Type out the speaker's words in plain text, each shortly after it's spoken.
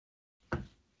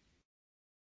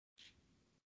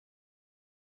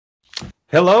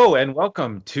Hello and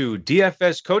welcome to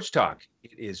DFS Coach Talk.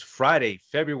 It is Friday,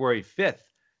 February 5th,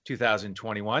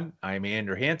 2021. I'm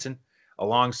Andrew Hansen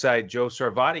alongside Joe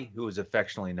Sarvati, who is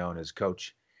affectionately known as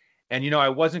Coach. And I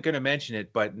wasn't going to mention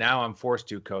it, but now I'm forced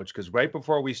to, Coach, because right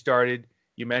before we started,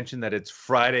 you mentioned that it's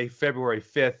Friday, February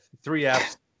 5th, 3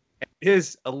 Fs. It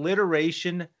is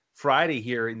Alliteration Friday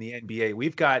here in the NBA.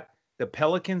 We've got the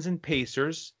Pelicans and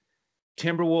Pacers,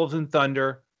 Timberwolves and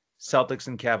Thunder, Celtics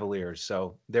and Cavaliers.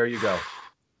 So there you go.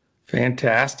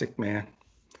 Fantastic, man.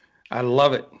 I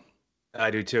love it. I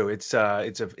do too. It's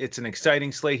an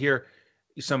exciting slate here.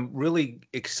 Some really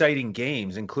exciting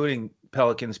games, including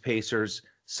Pelicans, Pacers,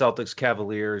 Celtics,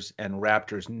 Cavaliers, and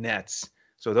Raptors, Nets.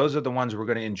 So those are the ones we're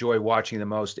going to enjoy watching the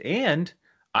most. And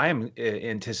I am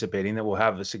anticipating that we'll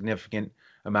have a significant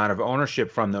amount of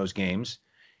ownership from those games.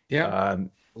 Yeah.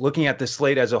 Looking at the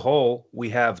slate as a whole, we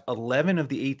have 11 of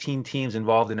the 18 teams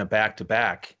involved in a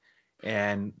back-to-back,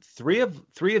 and three of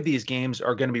these games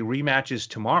are going to be rematches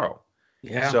tomorrow.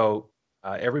 Yeah. So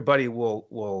everybody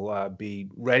will be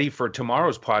ready for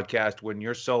tomorrow's podcast when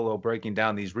you're solo breaking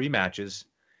down these rematches.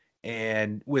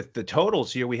 And with the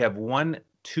totals here, we have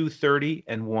 1-230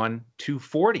 and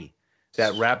 1-240.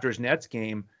 That Raptors Nets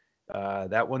game,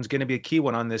 that one's going to be a key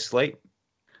one on this slate.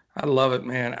 I love it,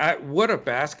 man. What a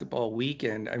basketball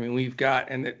weekend. I mean,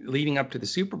 leading up to the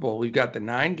Super Bowl, we've got the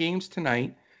 9 games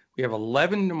tonight. We have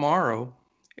 11 tomorrow.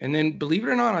 And then, believe it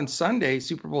or not, on Sunday,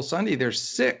 Super Bowl Sunday, there's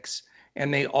 6.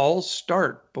 And they all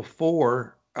start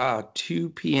before 2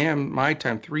 p.m. my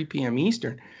time, 3 p.m.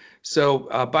 Eastern. So,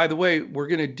 by the way,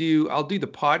 I'll do the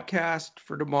podcast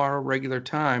for tomorrow, regular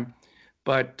time.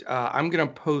 But I'm going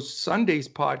to post Sunday's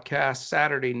podcast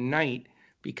Saturday night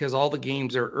because all the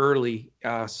games are early,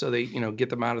 so they get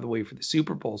them out of the way for the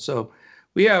Super Bowl. So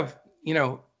we have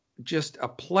just a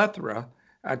plethora,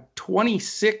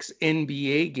 26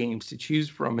 NBA games to choose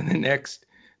from in the next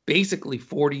basically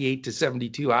 48 to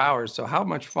 72 hours. So how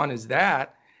much fun is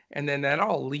that? And then that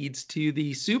all leads to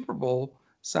the Super Bowl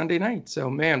Sunday night. So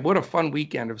man, what a fun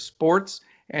weekend of sports.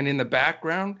 And in the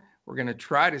background, we're going to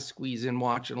try to squeeze in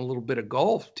watching a little bit of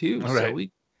golf too. All right.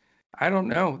 I don't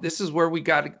know. This is where we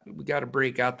got to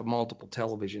break out the multiple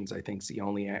televisions. I think is the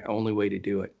only way to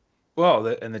do it. Well,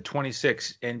 and the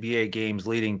 26 NBA games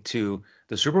leading to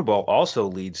the Super Bowl also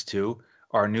leads to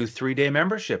our new 3-day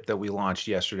membership that we launched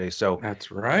yesterday. So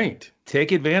That's right.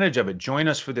 take advantage of it. Join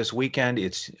us for this weekend.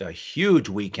 It's a huge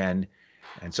weekend.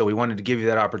 And so we wanted to give you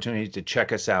that opportunity to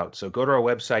check us out. So go to our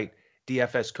website,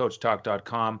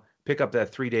 dfscoachtalk.com, pick up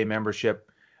that 3-day membership.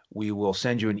 We will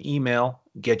send you an email,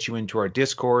 get you into our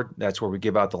Discord. That's where we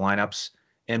give out the lineups.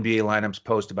 NBA lineups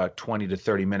post about 20 to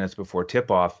 30 minutes before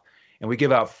tip-off. And we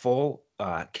give out full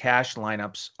cash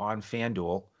lineups on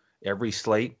Fanduel, every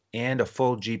slate, and a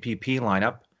full GPP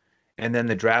lineup. And then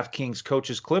the Draftkings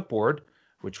Coaches Clipboard,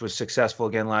 which was successful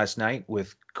again last night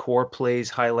with core plays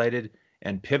highlighted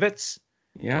and pivots.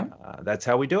 Yeah. That's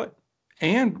how we do it.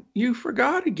 And you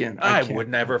forgot again. I would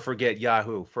never forget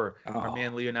Yahoo for our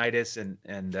man Oh, Leonidas and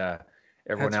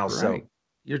everyone that's else. right. So,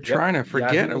 You're yep, trying to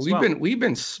forget Yahoo it. as We've well.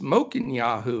 been smoking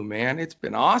Yahoo, man. It's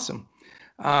been awesome.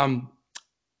 Um,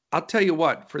 I'll tell you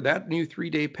what, for that new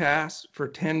 3-day pass for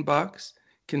 $10,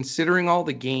 considering all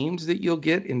the games that you'll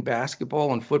get in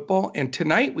basketball and football, and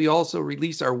tonight we also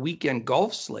release our weekend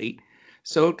golf slate.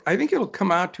 So I think it'll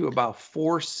come out to about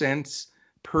 4 cents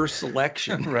per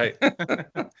selection. Right.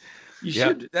 You Yep,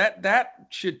 should that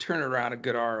should turn around a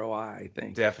good ROI, I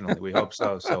think. definitely. We hope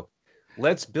so. So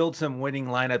let's build some winning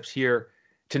lineups here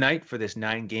tonight for this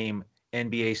 9-game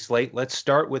NBA slate. Let's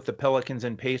start with the Pelicans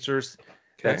and Pacers.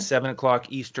 That's Okay. 7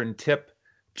 o'clock Eastern tip,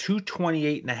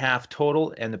 228 and a half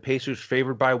total, and the Pacers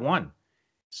favored by 1.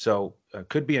 So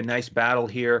could be a nice battle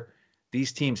here.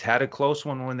 These teams had a close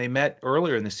one when they met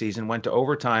earlier in the season, went to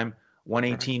overtime, Right.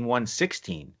 118,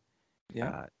 116. Yeah.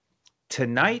 Uh,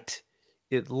 Tonight,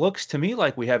 it looks to me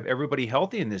like we have everybody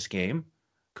healthy in this game.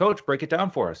 Coach, break it down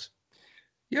for us.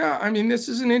 Yeah, I mean, this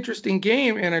is an interesting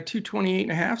game, and a 228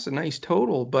 and a half is a nice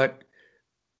total, but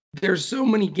there's so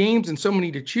many games and so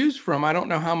many to choose from. I don't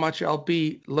know how much I'll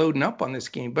be loading up on this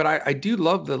game, but I do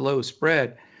love the low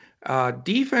spread.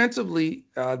 Defensively,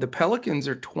 the Pelicans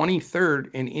are 23rd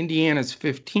and Indiana's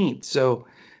 15th. So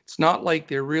it's not like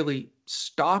they're really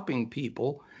stopping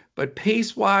people, but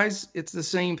pace wise, it's the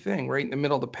same thing, right in the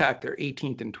middle of the pack. They're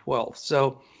 18th and 12th.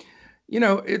 So,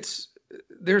 it's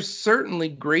there's certainly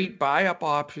great buy up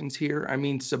options here. I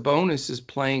mean, Sabonis is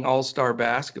playing all-star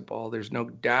basketball. There's no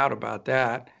doubt about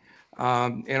that.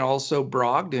 And also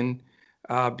Brogdon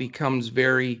becomes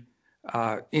very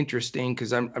interesting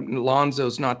because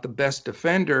Lonzo's not the best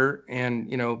defender, and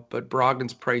but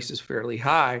Brogdon's price is fairly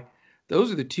high. those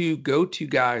are the two go-to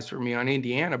guys for me on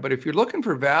Indiana. But if you're looking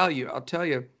for value, I'll tell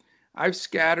you, I've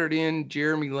scattered in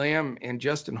Jeremy Lamb and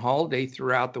Justin Holiday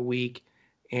throughout the week,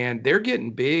 and they're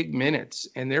getting big minutes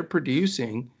and they're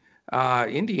producing.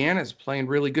 Indiana's playing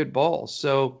really good ball.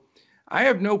 So I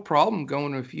have no problem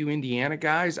going to a few Indiana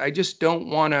guys. I just don't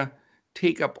want to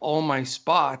take up all my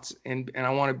spots, and I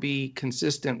want to be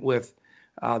consistent with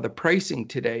the pricing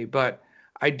today. But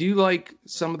I do like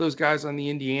some of those guys on the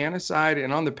Indiana side,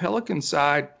 and on the Pelican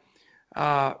side,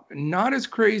 not as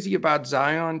crazy about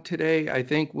Zion today. I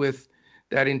think with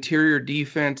that interior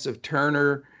defense of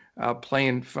Turner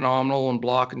playing phenomenal and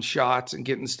blocking shots and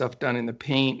getting stuff done in the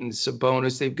paint, and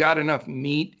Sabonis, they've got enough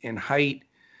meat and height,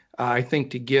 I think,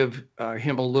 to give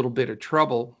him a little bit of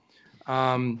trouble.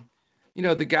 Um,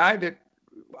 the guy that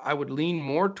I would lean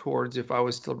more towards if I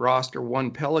was to roster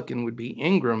one Pelican would be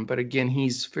Ingram, but again,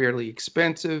 he's fairly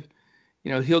expensive.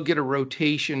 He'll get a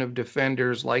rotation of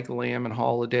defenders like Lamb and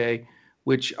Holiday,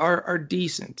 which are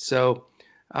decent. So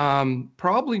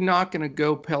probably not going to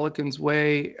go Pelicans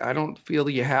way. I don't feel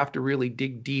that you have to really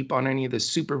dig deep on any of the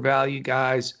super value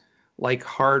guys like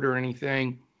Hart or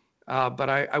anything. But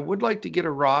I would like to get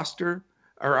a roster,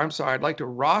 or I'm sorry, I'd like to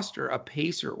roster a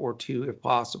pacer or two if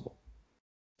possible.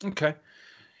 Okay.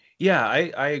 Yeah,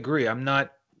 I agree. I'm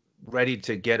not ready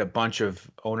to get a bunch of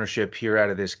ownership here out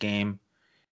of this game.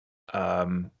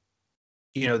 Um,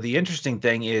 the interesting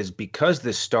thing is because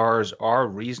the stars are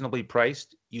reasonably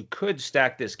priced, you could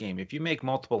stack this game. If you make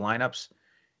multiple lineups,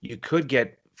 you could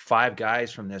get five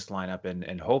guys from this lineup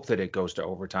and hope that it goes to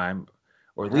overtime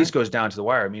or at All least right. goes down to the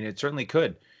wire. I mean, it certainly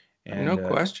could. No And,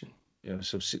 question.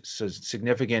 so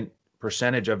significant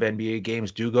percentage of NBA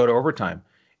games do go to overtime.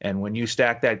 And when you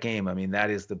stack that game, I mean, that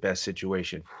is the best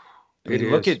situation. I It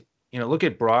mean, is look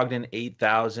at Brogdon,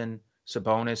 8,000,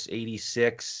 Sabonis,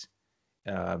 86,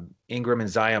 Ingram and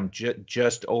Zion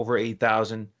just over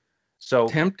 8,000. So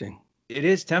tempting. it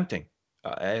is tempting.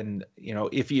 And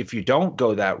if you don't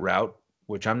go that route,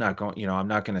 which I'm not going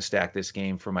to stack this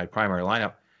game for my primary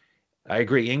lineup. I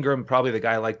agree. Ingram probably the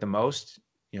guy I like the most.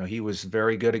 He was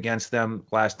very good against them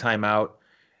last time out.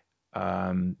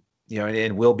 Um,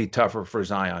 and will be tougher for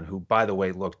Zion, who, by the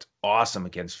way, looked awesome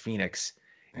against Phoenix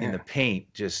in the Yeah,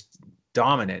 paint, just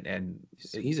dominant and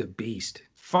he's a beast.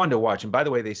 fun to watch. And by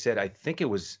the way, they said I think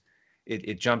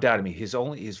it jumped out at me. His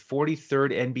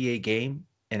 43rd NBA game,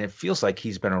 and it feels like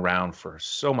he's been around for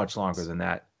so much longer than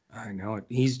that. I know it.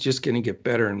 He's just going to get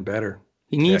better and better.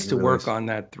 He Yeah, needs he to really work is. on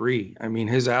that three. I mean,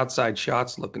 his outside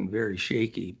shot's looking very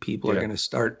shaky. People are Yeah. going to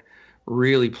start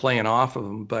really playing off of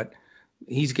him, but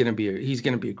he's going to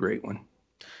be a great one.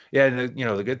 Yeah,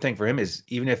 the good thing for him is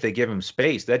even if they give him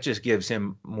space, that just gives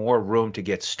him more room to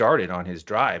get started on his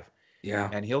drive, Yeah.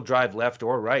 and he'll drive left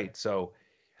or right. So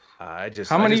How I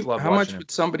just many? love How watching much him.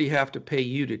 would somebody have to pay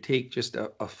you to take just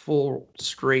a full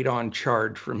straight on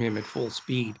charge from him at full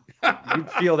speed? You'd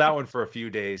feel that one for a few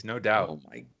days, no doubt. Oh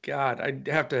my God. I'd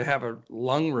have to have a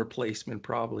lung replacement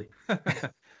probably.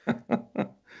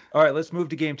 All right, let's move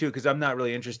to game two because I'm not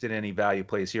really interested in any value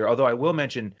plays here. Although I will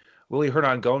mention Willie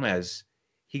Hernan Gomez.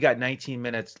 He got 19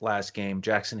 minutes last game.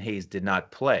 Jackson Hayes did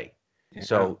not play. Yeah.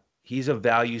 So he's a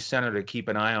value center to keep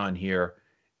an eye on here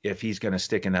if he's going to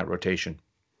stick in that rotation.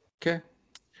 Okay.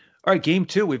 All right, game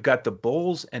two, we've got the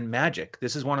Bulls and Magic.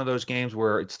 This is one of those games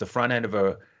where it's the front end of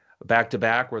a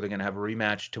back-to-back where they're going to have a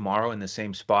rematch tomorrow in the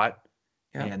same spot.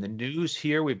 Yeah. And the news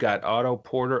here, we've got Otto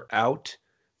Porter out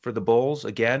for the Bulls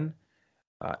again.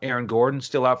 Aaron Gordon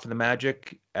still out for the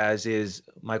Magic, as is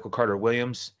Michael Carter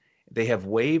Williams. They have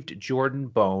waived Jordan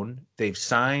Bone. They've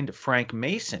signed Frank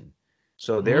Mason.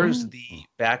 So there's Mm, the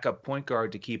backup point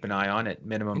guard to keep an eye on at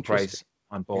minimum interesting. price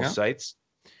on both Yeah. sites.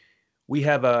 We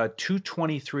have a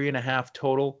 223.5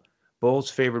 total. Bulls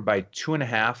favored by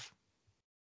 2.5.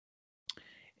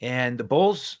 And the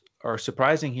Bulls are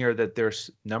surprising here that they're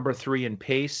number 3 in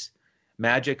pace.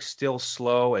 Magic still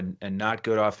slow and not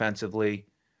good offensively.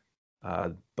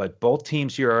 But both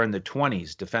teams here are in the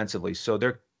 20s defensively. So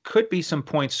there could be some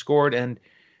points scored and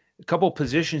a couple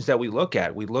positions that we look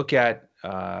at. We look at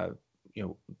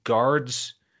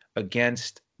guards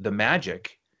against the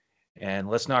Magic. And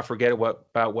let's not forget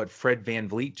about what Fred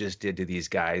VanVleet just did to these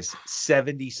guys.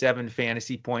 77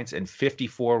 fantasy points and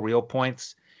 54 real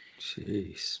points.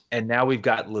 Jeez. And now we've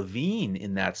got Levine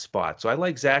in that spot. So I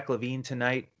like Zach Levine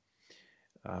tonight.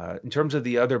 In terms of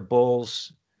the other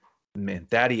Bulls, man,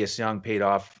 Thaddeus Young paid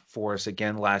off for us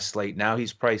again last slate. Now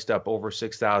he's priced up over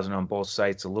 6,000 on both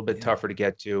sites. A little bit Yeah. tougher to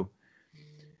get to.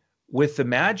 With the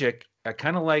Magic, I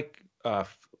kind of like.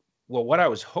 What I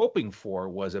was hoping for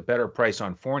was a better price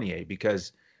on Fournier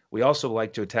because we also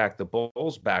like to attack the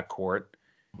Bulls backcourt.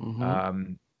 Hmm.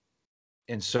 Um,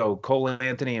 And so Cole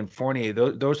Anthony and Fournier,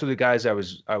 those are the guys I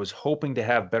was hoping to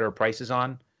have better prices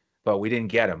on, but we didn't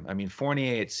get them. I mean,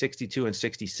 Fournier at 62 and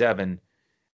 67,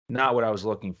 not what I was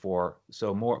looking for.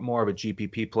 So more of a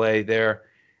GPP play there.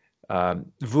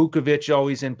 Vukovic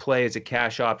always in play as a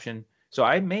cash option. So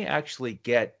I may actually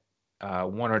get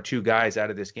one or two guys out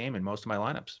of this game in most of my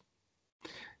lineups.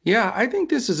 Yeah, I think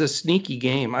this is a sneaky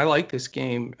game. I like this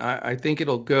game. I think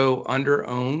it'll go under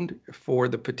owned for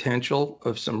the potential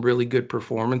of some really good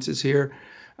performances here.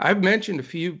 I've mentioned a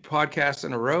few podcasts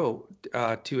in a row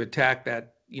to attack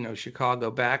that,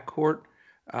 Chicago backcourt.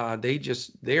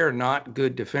 They are not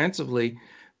good defensively.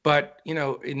 But,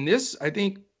 in this, I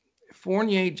think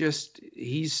Fournier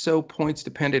he's so points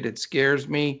dependent, it scares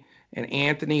me. And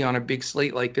Anthony on a big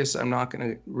slate like this, I'm not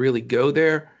going to really go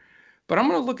there. But I'm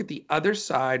going to look at the other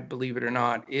side, believe it or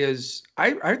not, is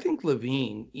I think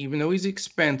Levine, even though he's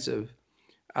expensive,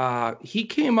 he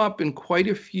came up in quite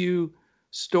a few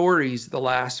stories the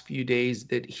last few days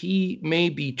that he may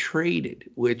be traded,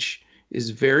 which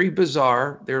is very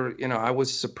bizarre. I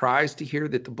was surprised to hear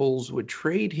that the Bulls would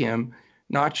trade him.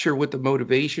 Not sure what the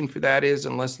motivation for that is,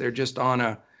 unless they're just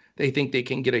they think they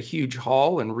can get a huge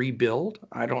haul and rebuild.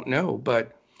 I don't know,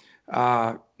 but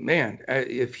man,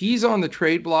 if he's on the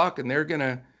trade block and they're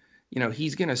gonna,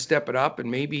 he's gonna step it up, and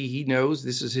maybe he knows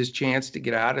this is his chance to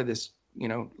get out of this,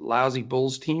 lousy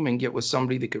Bulls team and get with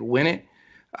somebody that could win it.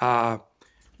 Uh,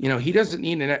 he doesn't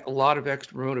need a lot of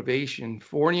extra motivation.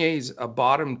 Fournier's a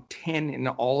bottom 10 in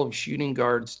all of shooting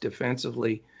guards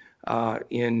defensively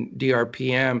in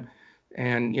DRPM.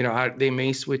 And, they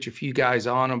may switch a few guys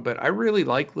on him, but I really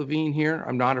like Levine here.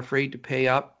 I'm not afraid to pay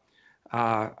up.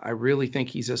 I really think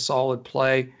he's a solid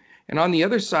play. And on the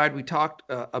other side, we talked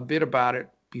a bit about it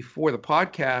before the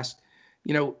podcast.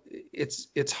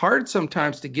 It's hard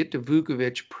sometimes to get to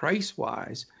Vukovic price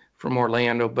wise from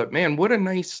Orlando, but man, what a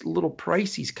nice little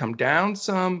price. He's come down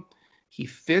some. He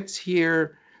fits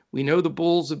here. We know the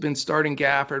Bulls have been starting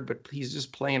Gafford, but he's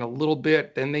just playing a little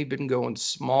bit. Then they've been going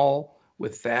small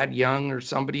with Thad Young or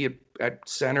somebody at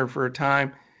center for a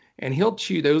time, and he'll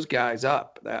chew those guys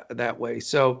up that way.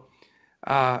 So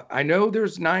I know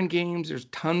there's 9 games. There's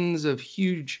tons of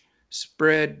huge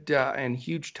spread and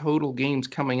huge total games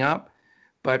coming up.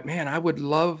 But man,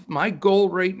 my goal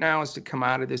right now is to come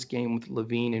out of this game with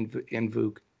Levine and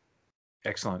Vuk.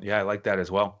 Excellent. Yeah, I like that as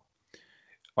well.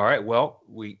 All right. Well,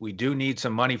 we do need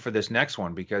some money for this next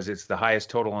one because it's the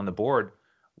highest total on the board.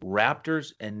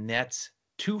 Raptors and Nets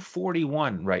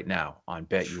 241 right now on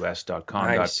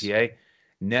betus.com.pa. Nice.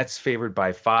 Nets favored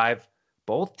by 5.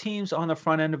 Both teams on the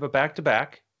front end of a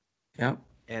back-to-back. Yeah.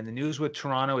 And the news with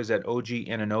Toronto is that OG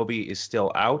Anunoby is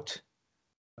still out.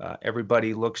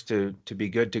 Everybody looks to be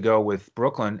good to go with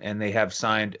Brooklyn, and they have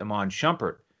signed Iman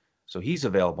Shumpert. So he's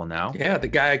available now. Yeah, the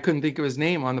guy I couldn't think of his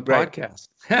name on the Right. podcast.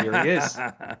 Here he is.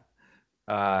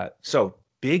 So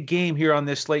big game here on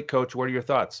this slate, Coach. What are your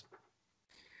thoughts?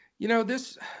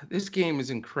 This game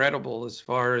is incredible as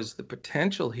far as the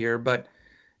potential here, but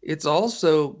it's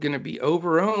also going to be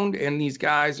overowned, and these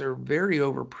guys are very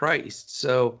overpriced.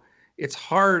 So it's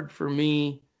hard for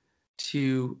me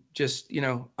to just,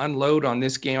 unload on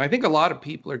this game. I think a lot of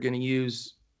people are going to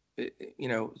use,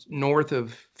 north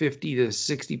of 50 to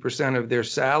 60% of their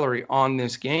salary on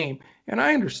this game. And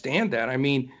I understand that. I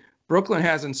mean, Brooklyn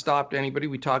hasn't stopped anybody.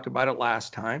 We talked about it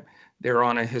last time. They're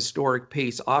on a historic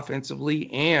pace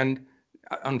offensively and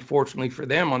unfortunately for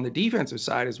them on the defensive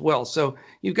side as well. So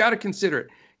you've got to consider it.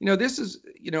 This is,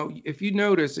 if you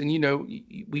notice, and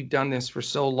we've done this for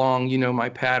so long, my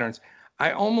patterns.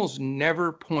 I almost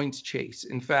never points chase.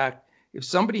 In fact, if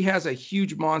somebody has a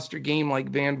huge monster game like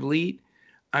Van Vliet,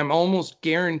 I'm almost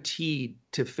guaranteed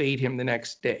to fade him the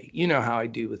next day. You know how I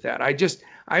do with that. I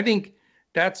think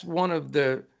that's one of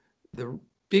the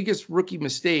biggest rookie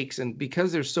mistakes. And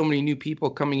because there's so many new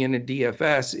people coming into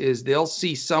DFS, is they'll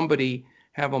see somebody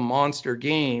have a monster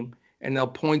game and they'll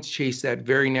points chase that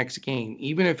very next game,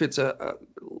 even if it's a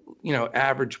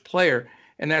average player.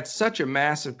 And that's such a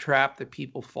massive trap that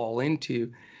people fall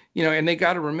into, and they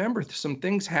got to remember some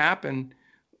things happen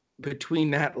between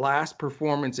that last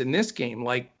performance in this game.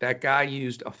 Like that guy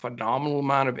used a phenomenal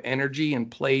amount of energy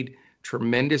and played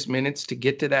tremendous minutes to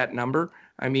get to that number.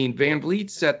 I mean, Van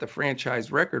Vliet set the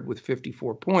franchise record with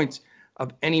 54 points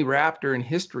of any Raptor in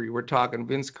history. We're talking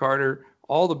Vince Carter,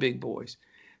 all the big boys.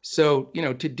 So,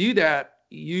 to do that,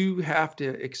 you have to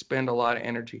expend a lot of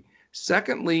energy.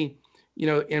 Secondly,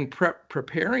 in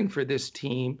preparing for this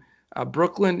team,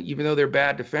 Brooklyn, even though they're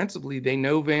bad defensively, they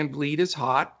know Van Vliet is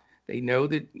hot. They know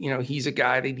that, he's a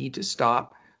guy they need to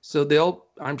stop. So they'll,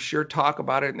 I'm sure, talk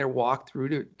about it in their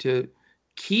walkthrough to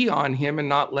key on him and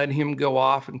not let him go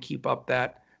off and keep up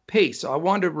that pace. So I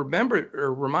wanted to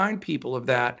remind people of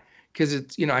that because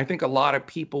it's, I think a lot of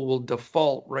people will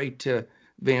default right to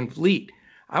Van Vliet.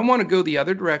 I want to go the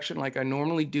other direction like I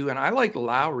normally do. And I like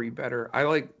Lowry better.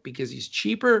 Because he's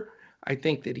cheaper. I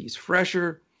think that he's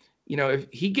fresher. If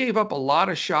he gave up a lot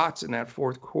of shots in that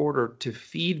fourth quarter to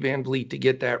feed Van Vliet to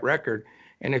get that record.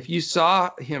 And if you saw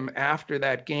him after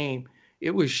that game,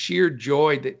 it was sheer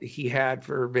joy that he had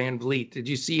for Van Vliet. Did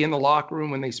you see in the locker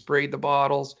room when they sprayed the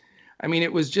bottles? I mean,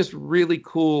 it was just really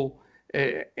cool.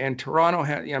 And Toronto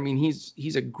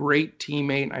he's a great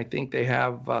teammate. I think they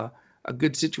have a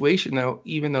good situation though,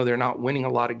 even though they're not winning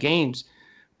a lot of games.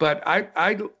 But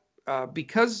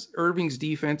because Irving's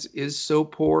defense is so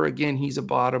poor, again, he's a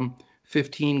bottom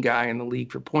 15 guy in the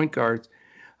league for point guards,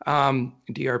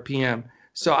 DRPM.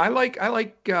 So I like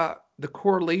the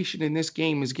correlation in this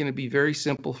game is going to be very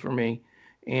simple for me.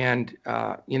 And,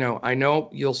 I know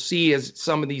you'll see as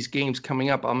some of these games coming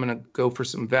up, I'm going to go for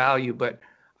some value, but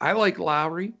I like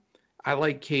Lowry. I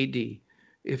like KD.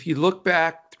 If you look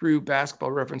back through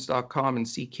basketballreference.com and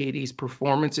see KD's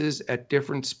performances at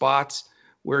different spots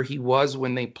where he was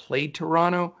when they played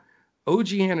Toronto, OG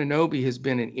Anunoby has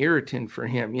been an irritant for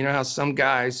him. You know how some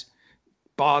guys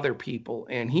bother people,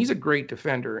 and he's a great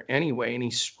defender anyway, and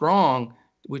he's strong,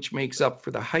 which makes up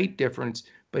for the height difference,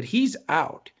 but he's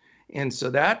out. And so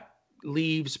that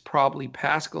leaves probably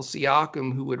Pascal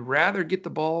Siakam, who would rather get the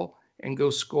ball and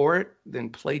go score it than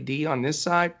play D on this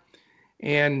side.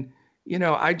 And,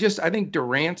 I think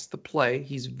Durant's the play.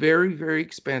 He's very, very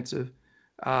expensive.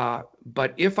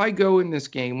 But if I go in this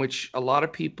game, which a lot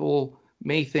of people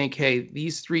may think, hey,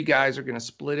 these three guys are going to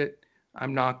split it,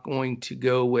 I'm not going to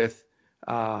go with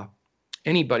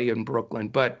anybody in Brooklyn.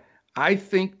 But I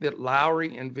think that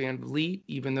Lowry and Van Vliet,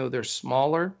 even though they're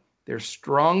smaller, they're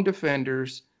strong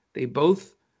defenders. They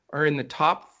both are in the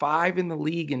top 5 in the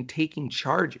league in taking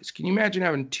charges. Can you imagine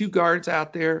having 2 guards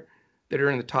out there that are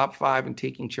in the top 5 and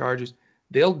taking charges?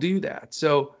 They'll do that.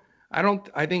 So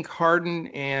I think Harden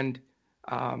and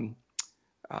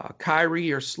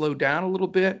Kyrie are slowed down a little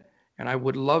bit, and I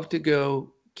would love to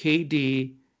go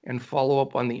KD and follow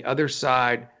up on the other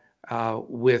side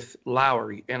with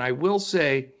Lowry. And I will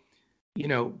say,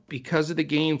 because of the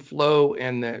game flow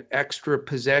and the extra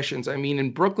possessions,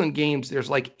 in Brooklyn games, there's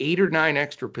like 8 or 9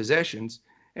 extra possessions,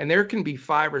 and there can be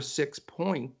 5 or 6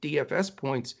 point DFS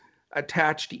points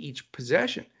attached to each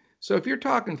possession. So if you're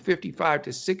talking 55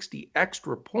 to 60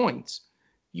 extra points,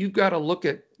 you've got to look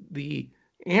at the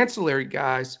ancillary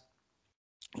guys,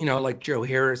 like Joe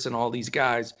Harris and all these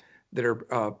guys that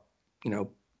are,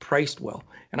 priced well.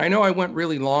 And I know I went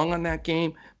really long on that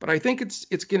game, but I think it's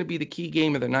going to be the key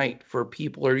game of the night for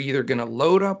people are either going to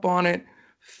load up on it,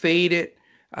 fade it.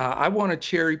 I want to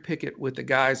cherry pick it with the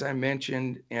guys I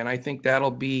mentioned, and I think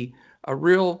that'll be a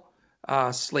real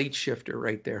slate shifter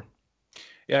right there.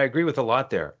 Yeah, I agree with a lot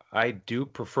there. I do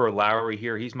prefer Lowry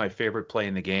here. He's my favorite play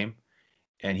in the game.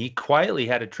 And he quietly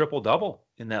had a triple-double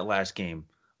in that last game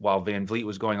while Van Vliet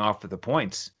was going off for the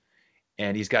points.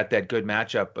 And he's got that good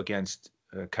matchup against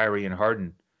Kyrie and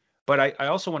Harden. But I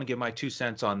also want to give my 2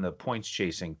 cents on the points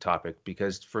chasing topic,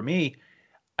 because for me,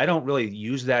 I don't really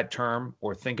use that term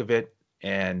or think of it.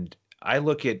 And I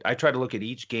try to look at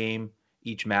each game,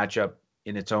 each matchup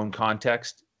in its own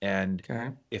context. And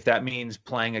if that means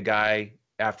playing a guy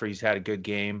after he's had a good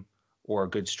game or a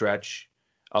good stretch,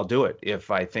 I'll do it.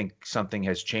 If I think something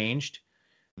has changed,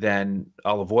 then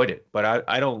I'll avoid it. But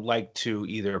I don't like to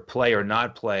either play or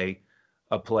not play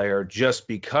a player just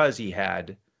because he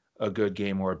had a good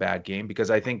game or a bad game, because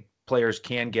I think players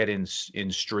can get in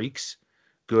streaks,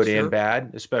 good and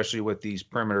bad, especially with these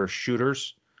perimeter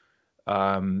shooters.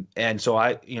 And so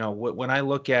when I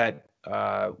look at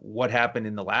what happened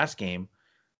in the last game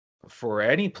for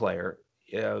any player,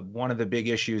 one of the big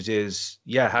issues is,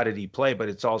 how did he play? But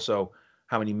it's also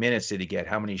how many minutes did he get?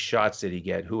 How many shots did he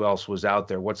get? Who else was out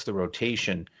there? What's the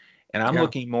rotation? And I'm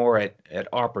looking more at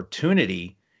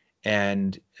opportunity.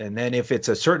 And then if it's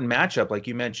a certain matchup, like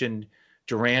you mentioned,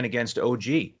 Durant against OG,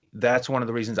 that's one of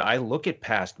the reasons I look at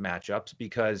past matchups,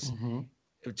 because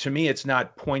to me, it's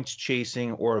not points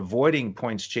chasing or avoiding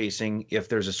points chasing if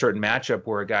there's a certain matchup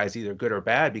where a guy's either good or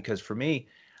bad, because for me,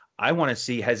 I want to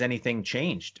see, has anything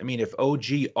changed? If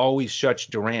OG always shuts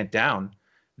Durant down,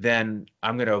 then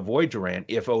I'm going to avoid Durant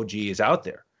if OG is out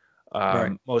there,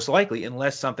 most likely,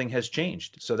 unless something has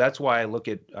changed. So that's why I look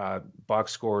at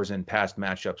box scores and past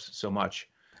matchups so much.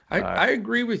 I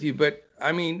agree with you, but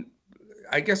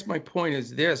I guess my point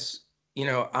is this.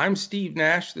 I'm Steve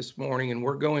Nash this morning, and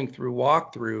we're going through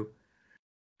walkthrough.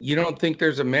 You don't think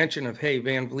there's a mention of, hey,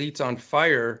 Van Vliet's on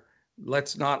fire,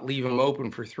 let's not leave him open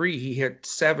for 3. He hit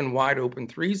 7 wide open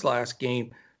threes last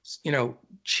game.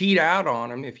 cheat out on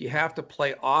them. If you have to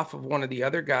play off of one of the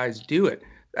other guys, do it.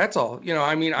 That's all.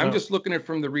 I mean, I'm No, just looking at it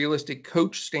from the realistic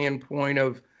coach standpoint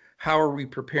of how are we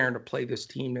preparing to play this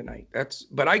team tonight.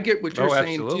 But I get what you're oh,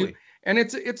 saying too, absolutely. and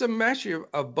it's a mesh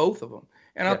of both of them.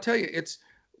 And I'll Yeah. tell you, it's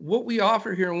what we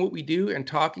offer here and what we do, and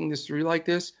talking this through like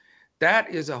this. That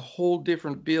is a whole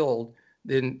different build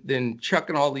than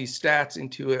chucking all these stats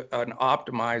into an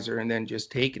optimizer and then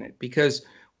just taking it, because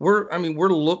we're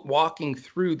walking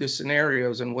through the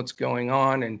scenarios and what's going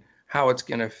on and how it's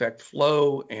going to affect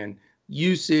flow and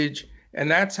usage, and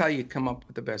that's how you come up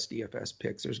with the best DFS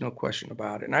picks. There's no question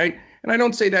about it. And I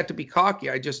don't say that to be cocky.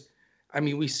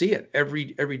 We see it every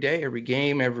day, every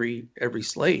game, every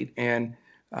slate, and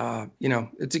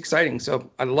it's exciting. So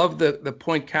I love the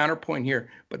point counterpoint here.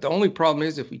 But the only problem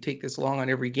is if we take this long on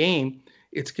every game,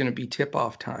 it's going to be tip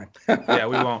off time. Yeah,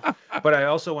 we won't. But I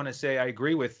also want to say I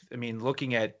agree with,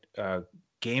 looking at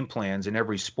game plans in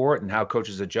every sport and how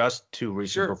coaches adjust to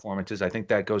recent Sure. performances, I think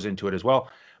that goes into it as well.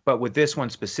 But with this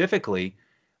one specifically,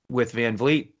 with Van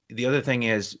Vliet, the other thing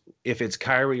is if it's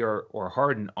Kyrie or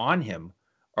Harden on him,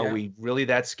 are Yeah. we really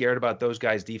that scared about those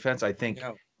guys' defense? I think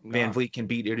No, I'm Van not. Vliet can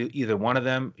beat either one of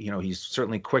them. He's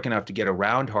certainly quick enough to get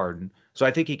around Harden. So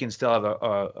I think he can still have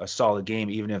a solid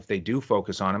game, even if they do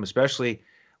focus on him, especially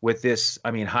with this,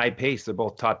 high pace. They're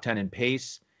both top 10 in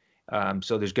pace.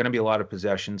 So there's going to be a lot of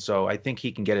possession. So I think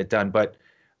he can get it done. But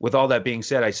with all that being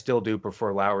said, I still do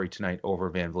prefer Lowry tonight over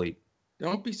Van Vliet.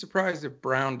 Don't be surprised if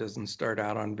Brown doesn't start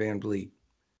out on Van Vliet.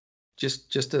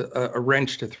 Just a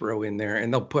wrench to throw in there,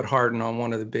 and they'll put Harden on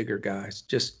one of the bigger guys.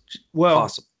 Just Well,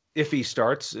 possible. if he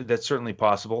starts, that's certainly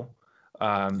possible.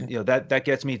 Yeah. That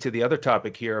gets me to the other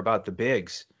topic here about the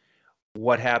bigs.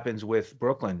 What happens with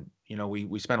Brooklyn?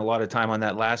 We spent a lot of time on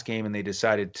that last game, and they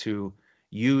decided to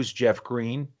use Jeff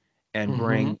Green and Mm-hmm.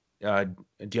 bring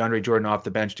DeAndre Jordan off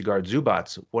the bench to guard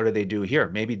Zubats. What do they do here?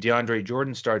 Maybe DeAndre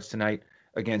Jordan starts tonight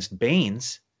against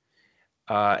Baines,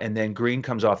 and then Green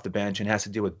comes off the bench and has to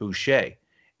deal with Boucher.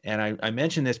 And I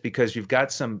mention this because you've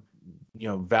got some,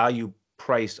 value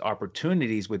priced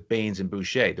opportunities with Baines and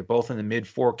Boucher. They're both in the mid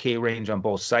 4K range on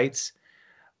both sites.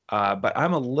 But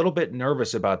I'm a little bit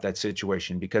nervous about that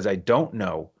situation because I don't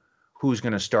know who's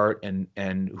going to start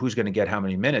and who's going to get how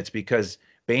many minutes, because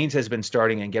Baines has been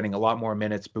starting and getting a lot more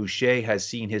minutes. Boucher has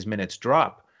seen his minutes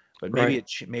drop, but Right.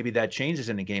 maybe that changes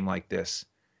in a game like this,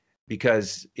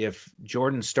 because if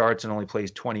Jordan starts and only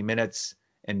plays 20 minutes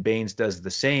and Baines does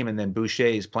the same, and then Boucher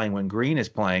is playing when Green is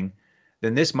playing,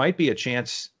 then this might be a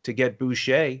chance to get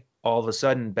Boucher all of a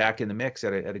sudden back in the mix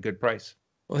at a good price.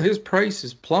 Well, his price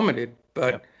has plummeted, Yep.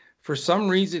 but for some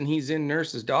reason he's in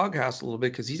Nurse's doghouse a little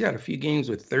bit because he's had a few games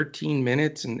with 13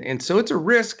 minutes, and so it's a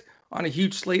risk on a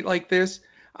huge slate like this.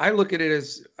 I look at it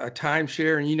as a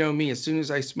timeshare, and you know me, as soon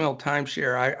as I smell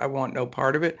timeshare, I want no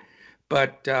part of it.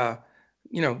 But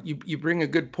you bring a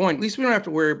good point. At least we don't have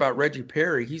to worry about Reggie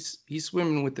Perry. He's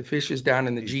swimming with the fishes down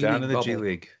in the He's G down in League the G bubble.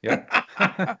 League.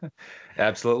 Yep.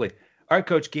 Absolutely. All right,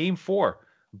 coach, game 4.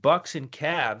 Bucks and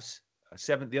Cavs,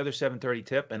 the other 7:30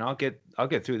 tip, and I'll get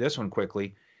through this one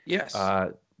quickly. Yes.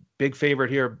 Uh, Big favorite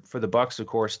here for the Bucks, of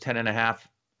course, 10.5,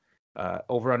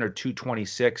 over under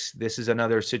 226. This is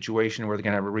another situation where they're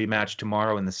going to have a rematch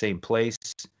tomorrow in the same place.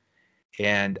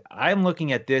 And I'm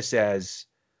looking at this as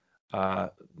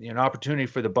an opportunity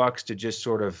for the Bucks to just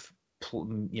sort of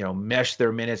mesh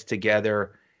their minutes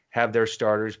together, have their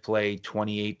starters play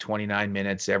 28, 29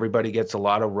 minutes. Everybody gets a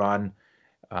lot of run.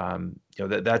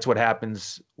 That's what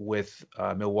happens with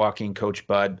Milwaukee and Coach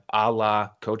Bud, a la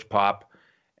Coach Pop.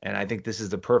 And I think this is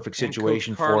the perfect And Coach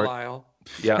situation for it. Carlisle.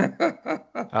 Yeah.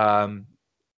 Um,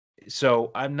 so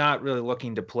I'm not really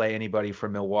looking to play anybody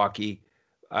from Milwaukee.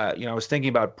 I was thinking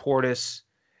about Portis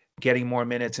getting more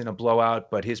minutes in a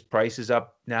blowout, but his price is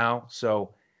up now.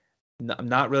 So I'm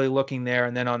not really looking there.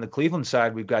 And then on the Cleveland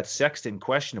side, we've got Sexton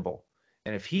questionable.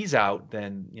 And if he's out,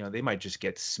 then, they might just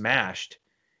get smashed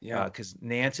Yeah. because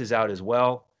Nance is out as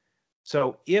well.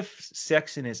 So if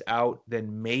Sexton is out,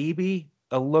 then maybe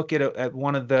a look at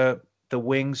one of the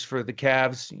wings for the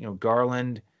Cavs,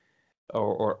 Garland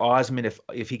or Osman.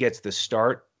 If he gets the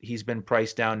start, he's been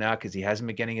priced down now because he hasn't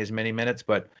been getting as many minutes.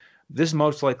 But this is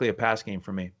most likely a pass game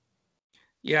for me.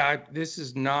 Yeah, this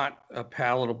is not a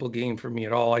palatable game for me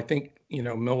at all. I think,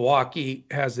 Milwaukee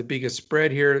has the biggest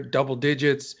spread here, double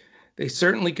digits. They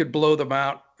certainly could blow them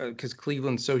out because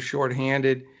Cleveland's so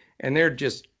shorthanded, and they're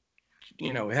just,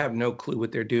 have no clue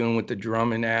what they're doing with the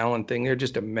Drummond Allen thing. They're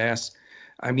just a mess.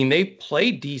 I mean, they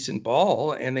played decent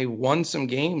ball and they won some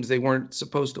games they weren't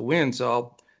supposed to win. So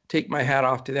I'll take my hat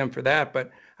off to them for that. But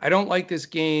I don't like this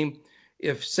game.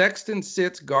 if Sexton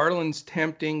sits, Garland's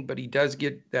tempting, but he does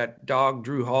get that dog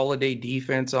Drew Holiday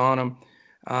defense on him.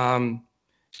 Um,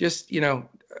 just,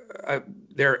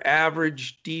 their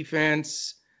average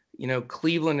defense,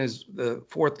 Cleveland is the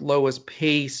fourth lowest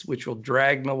pace, which will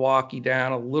drag Milwaukee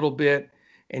down a little bit.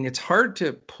 And it's hard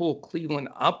to pull Cleveland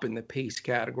up in the pace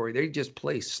category. They just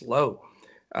play slow,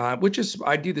 which is,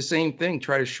 I do the same thing,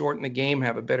 try to shorten the game,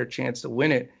 have a better chance to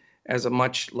win it as a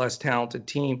much less talented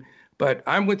team. But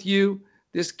I'm with you.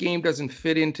 This game doesn't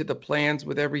fit into the plans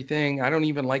with everything. I don't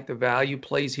even like the value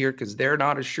plays here because they're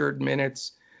not assured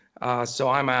minutes. So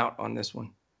I'm out on this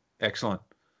one. Excellent.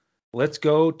 Let's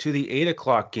go to the 8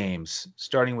 o'clock games,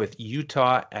 starting with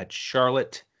Utah at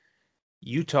Charlotte.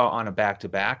 Utah on a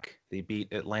back-to-back. They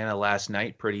beat Atlanta last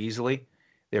night pretty easily.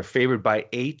 They're favored by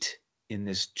 8 in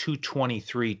this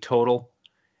 223 total.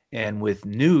 And with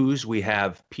news, we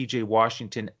have PJ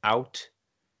Washington out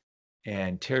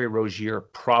and Terry Rozier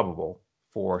probable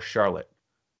for Charlotte.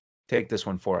 Take this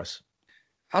one for us.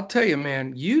 I'll tell you,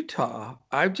 man, Utah,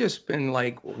 I've just been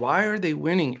like, why are they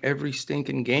winning every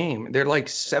stinking game? They're like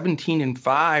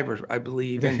 17-5, or I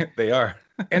believe. And They are.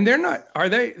 and they're not, are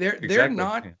they? They're Exactly.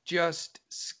 not Yeah. just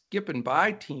skipping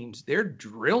by teams. They're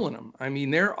drilling them. I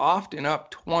mean, they're often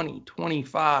up 20,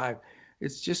 25.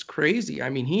 It's just crazy. I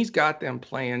mean, he's got them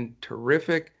playing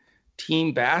terrific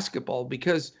team basketball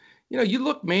because, you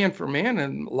look man for man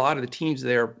in a lot of the teams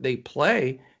there they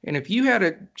play. And if you had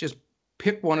to just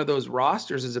pick one of those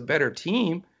rosters as a better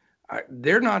team,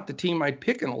 they're not the team I'd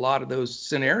pick in a lot of those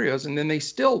scenarios. And then they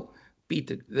still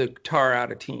beat the tar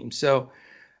out of teams. So,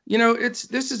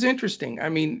 this is interesting. I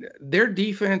mean, their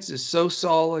defense is so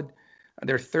solid.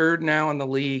 They're third now in the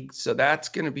league, so that's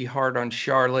going to be hard on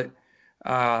Charlotte.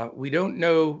 We don't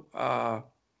know.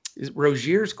 Is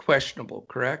Rozier's questionable,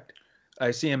 correct?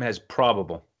 I see him as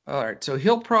probable. All right, so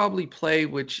he'll probably play,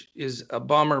 which is a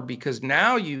bummer because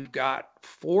now you've got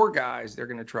four guys they're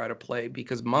going to try to play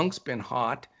because Monk's been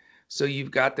hot. So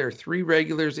you've got their three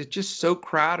regulars. It's just so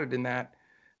crowded in that,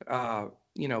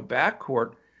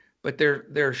 backcourt. But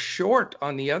they're short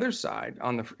on the other side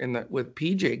with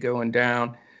PJ going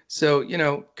down. So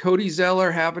Cody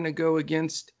Zeller having to go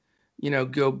against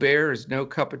Gobert is no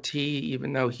cup of tea,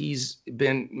 even though he's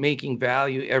been making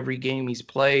value every game he's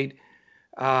played.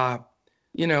 Uh,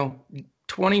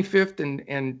 25th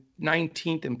and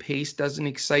 19th in pace doesn't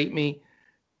excite me.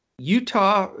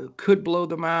 Utah could blow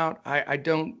them out. I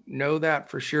don't know that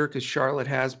for sure because Charlotte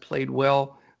has played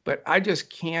well, but I just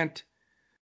can't,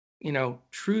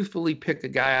 truthfully pick a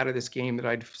guy out of this game that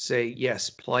I'd say, yes,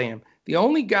 play him. The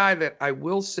only guy that I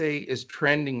will say is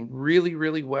trending really,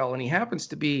 really well, and he happens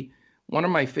to be one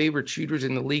of my favorite shooters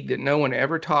in the league that no one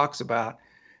ever talks about,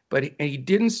 but he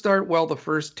didn't start well the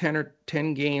first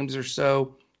 10 games or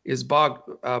so, is Bojan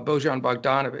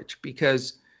Bogdanovic,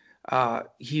 because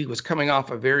he was coming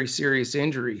off a very serious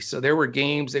injury. So there were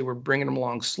games they were bringing him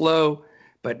along slow,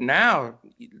 but now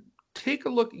take a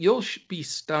look. You'll be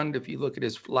stunned if you look at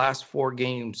his last 4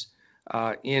 games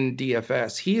in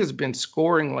DFS. He has been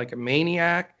scoring like a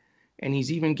maniac, and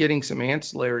he's even getting some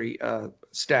ancillary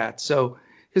stats. So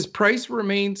his price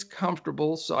remains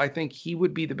comfortable, so I think he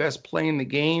would be the best play in the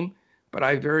game, but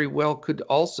I very well could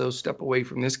also step away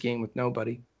from this game with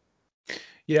nobody.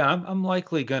 Yeah, I'm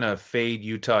likely going to fade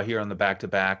Utah here on the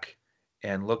back-to-back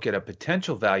and look at a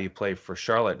potential value play for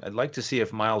Charlotte. I'd like to see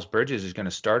if Miles Bridges is going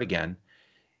to start again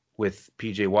with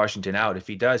PJ Washington out. If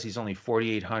he does, he's only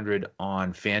 4,800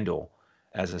 on Fanduel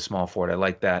as a small forward. I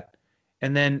like that.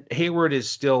 And then Hayward is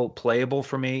still playable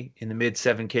for me in the mid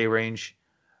 7K range,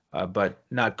 but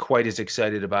not quite as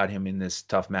excited about him in this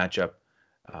tough matchup.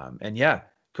 And yeah,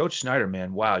 Coach Snyder,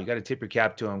 man, wow, you got to tip your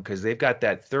cap to him because they've got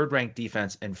that third-ranked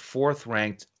defense and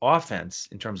fourth-ranked offense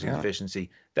in terms of efficiency.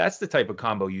 That's the type of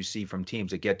combo you see from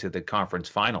teams that get to the conference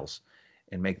finals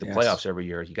and make the playoffs every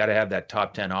year. You got to have that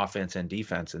top 10 offense and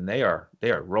defense, and they are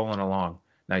rolling along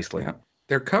nicely. Yeah.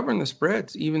 They're covering the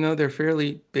spreads, even though they're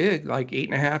fairly big, like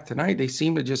 8.5 tonight. They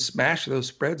seem to just smash those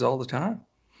spreads all the time.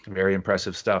 Very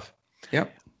impressive stuff.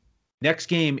 Yep. Next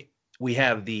game, we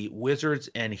have the Wizards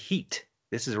and Heat.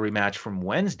 This is a rematch from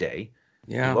Wednesday.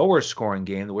 Yeah. Lower scoring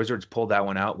game. The Wizards pulled that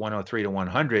one out,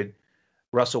 103-100.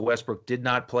 Russell Westbrook did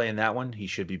not play in that one. He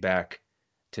should be back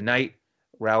tonight.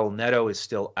 Raul Neto is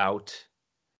still out.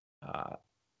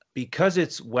 Because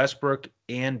it's Westbrook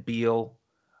and Beal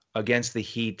against the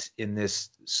Heat in this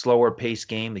slower pace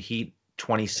game, the Heat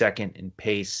 22nd in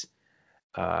pace,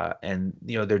 and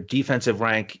their defensive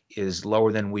rank is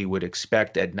lower than we would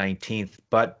expect at 19th,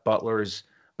 but Butler's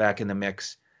back in the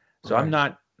mix. So right.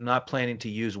 I'm not planning to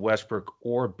use Westbrook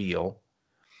or Beal.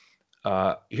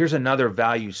 Here's another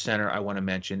value center I want to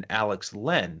mention, Alex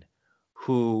Len,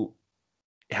 who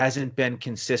hasn't been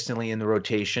consistently in the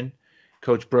rotation.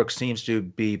 Coach Brooks seems to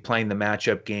be playing the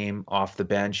matchup game off the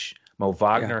bench. Mo Yeah.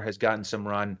 Wagner has gotten some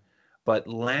run, but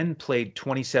Len played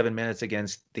 27 minutes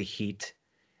against the Heat,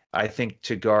 I think,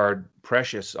 to guard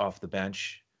Precious off the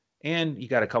bench. And you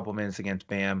got a couple minutes against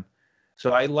Bam.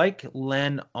 So I like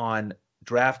Len on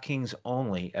DraftKings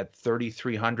only at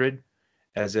 3,300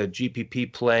 as a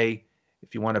GPP play.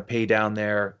 If you want to pay down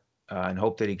there and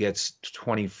hope that he gets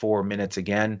 24 minutes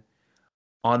again.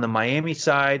 On the Miami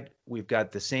side, we've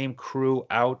got the same crew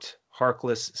out: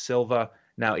 Harkless, Silva.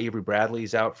 Now Avery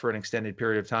Bradley's out for an extended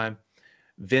period of time.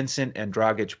 Vincent and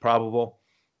Dragic probable.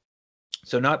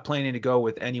 So not planning to go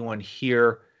with anyone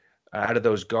here out of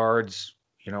those guards,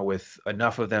 with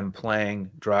enough of them playing: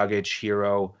 Dragic,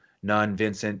 Hero, Nunn,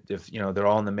 Vincent. If, they're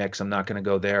all in the mix, I'm not going to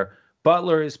go there.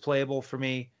 Butler is playable for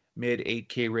me, mid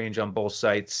 8K range on both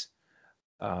sites.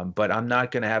 But I'm not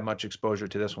going to have much exposure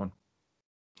to this one.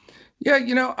 Yeah,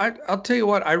 I'll tell you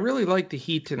what, I really like the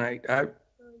Heat tonight.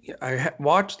 I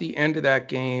watched the end of that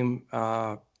game.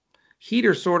 Heat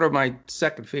are sort of my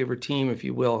second favorite team, if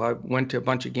you will. I went to a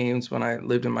bunch of games when I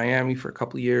lived in Miami for a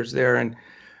couple of years there, and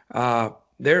I'm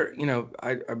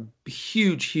a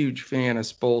huge, huge fan of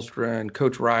Spoelstra and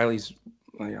Coach Riley's.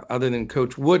 Other than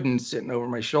Coach Wooden sitting over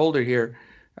my shoulder here,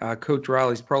 Coach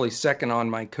Riley's probably second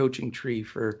on my coaching tree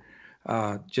for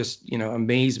just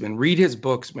amazement. Read his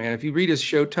books, man. If you read his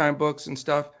Showtime books and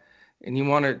stuff, and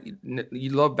you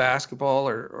love basketball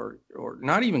or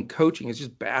not even coaching, it's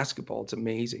just basketball. It's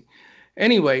amazing.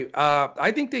 Anyway,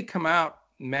 I think they come out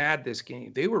mad this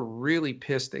game. They were really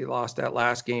pissed they lost that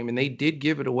last game, and they did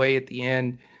give it away at the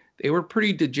end. They were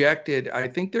pretty dejected. I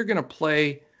think they're going to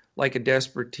play like a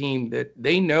desperate team that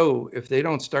they know if they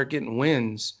don't start getting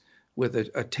wins with a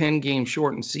 10-game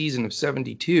shortened season of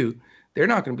 72, they're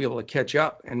not going to be able to catch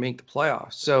up and make the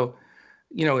playoffs. So,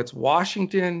 it's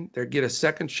Washington. They get a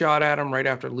second shot at them right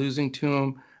after losing to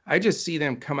them. I just see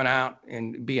them coming out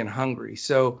and being hungry.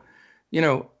 So,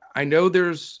 I know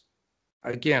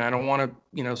again, I don't want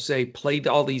to, say play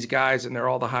all these guys and they're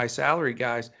all the high salary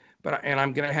guys, and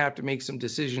I'm going to have to make some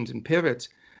decisions and pivots.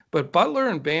 But Butler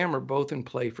and Bam are both in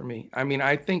play for me. I mean,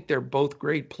 I think they're both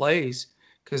great plays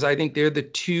because I think they're the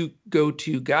two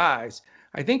go-to guys.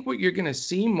 I think what you're going to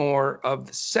see more of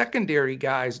the secondary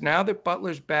guys now that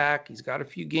Butler's back, he's got a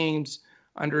few games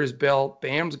under his belt.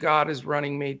 Bam's got his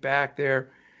running mate back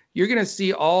there. You're going to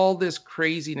see all this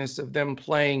craziness of them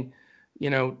playing,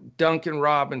 Duncan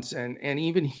Robinson and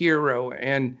even Hero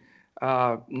and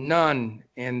Nunn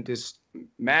and this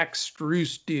Max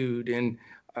Struess dude and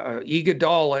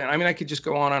Iguodala. And I mean, I could just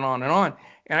go on and on and on.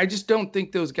 And I just don't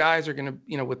think those guys are going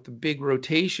to, with the big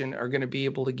rotation, are going to be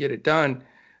able to get it done.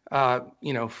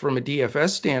 From a DFS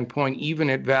standpoint, even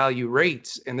at value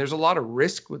rates. And there's a lot of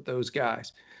risk with those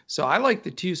guys. So I like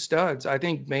the two studs. I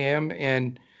think Bam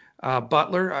and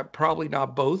Butler, probably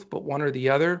not both, but one or the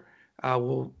other,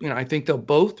 I think they'll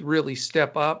both really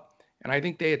step up. And I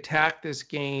think they attack this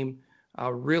game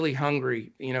really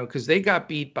hungry, because they got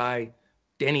beat by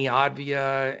Denny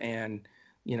Advia and,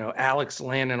 Alex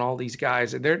Len and all these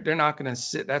guys. And they're not going to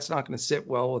sit. That's not going to sit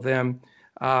well with them.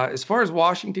 As far as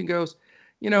Washington goes,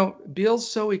 Beal's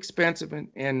so expensive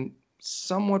and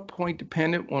somewhat point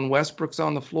dependent when Westbrook's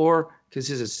on the floor because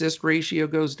his assist ratio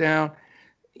goes down.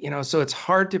 So it's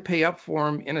hard to pay up for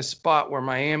him in a spot where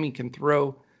Miami can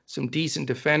throw some decent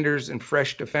defenders and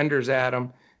fresh defenders at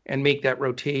him and make that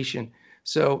rotation.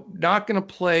 So not going to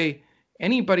play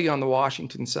anybody on the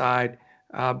Washington side,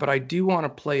 but I do want to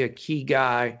play a key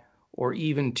guy or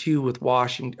even two with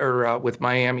Washington or with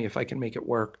Miami if I can make it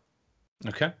work.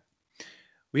 Okay.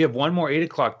 We have one more 8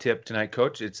 o'clock tip tonight,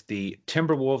 Coach. It's the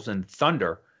Timberwolves and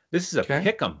Thunder. This is a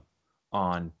pick'em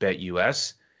on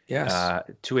BetUS. Yes.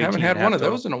 218 haven't had one of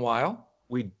those in a while.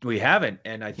 We haven't.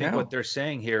 And I think what they're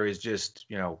saying here is just,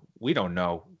 we don't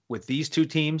know. With these two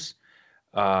teams,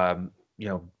 they're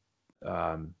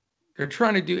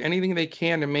trying to do anything they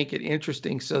can to make it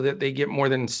interesting so that they get more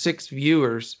than 6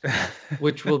 viewers,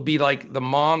 which will be like the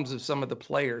moms of some of the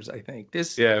players, I think.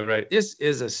 This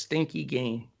is a stinky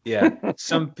game. Yeah.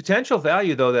 Some potential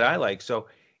value, though, that I like. So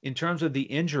in terms of the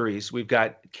injuries, we've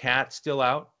got Cat still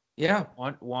out. Yeah.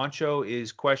 Wancho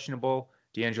is questionable.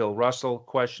 D'Angelo Russell,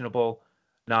 questionable.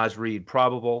 Naz Reid,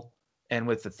 probable. And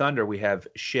with the Thunder, we have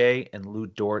Shea and Lou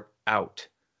Dort out.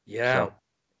 Yeah.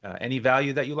 So any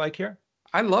value that you like here?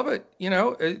 I love it.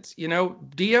 It's,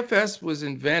 DFS was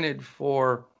invented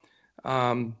for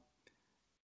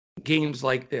games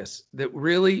like this that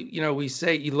really, we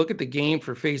say you look at the game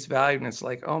for face value and it's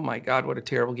like, oh my God, what a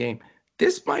terrible game.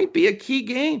 This might be a key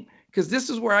game because this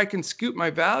is where I can scoop my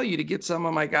value to get some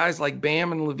of my guys like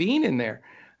Bam and Levine in there.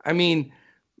 I mean,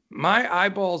 My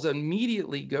eyeballs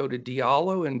immediately go to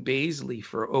Diallo and Baisley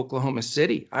for Oklahoma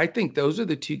City. I think those are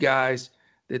the two guys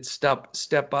that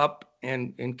step up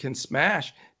and can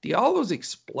smash. Diallo's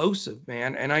explosive,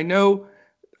 man. And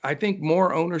I think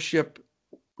more ownership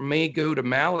may go to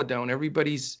Maladone.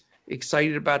 Everybody's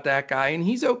excited about that guy, and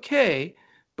he's okay.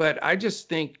 But I just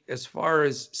think as far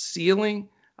as ceiling,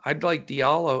 I'd like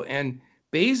Diallo, and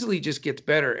Baisley just gets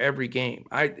better every game.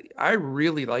 I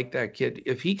really like that kid.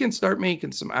 If he can start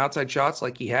making some outside shots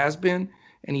like he has been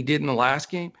and he did in the last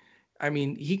game, I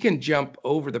mean, he can jump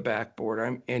over the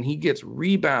backboard, and he gets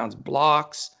rebounds,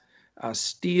 blocks,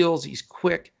 steals. He's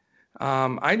quick.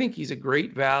 I think he's a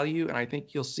great value, and I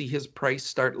think you'll see his price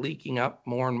start leaking up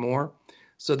more and more.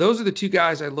 So those are the two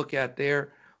guys I look at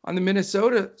there. On the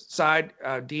Minnesota side,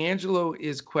 D'Angelo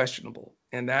is questionable,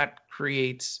 and that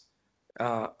creates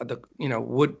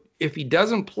would if he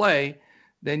doesn't play,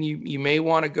 then you may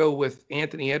want to go with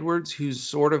Anthony Edwards, who's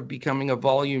sort of becoming a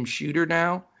volume shooter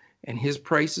now, and his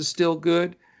price is still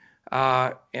good.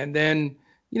 And then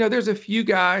there's a few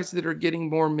guys that are getting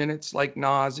more minutes like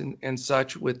Nas and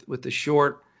such with the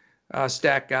short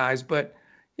stack guys. But,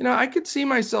 I could see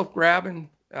myself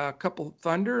grabbing a couple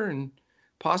Thunder and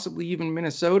possibly even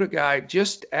Minnesota guy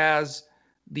just as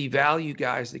the value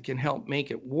guys that can help make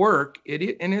it work.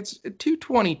 And it's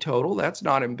 220 total. That's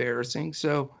not embarrassing.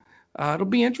 So it'll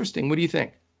be interesting. What do you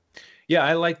think? Yeah,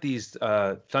 I like these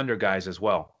Thunder guys as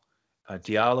well.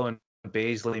 Diallo and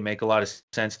Baisley make a lot of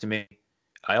sense to me.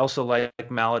 I also like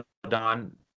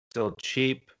Maladon, still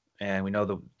cheap, and we know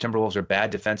the Timberwolves are bad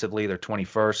defensively. They're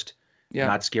 21st. Yeah.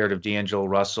 Not scared of D'Angelo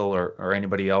Russell or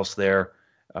anybody else there.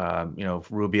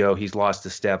 Rubio, he's lost a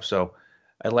step, so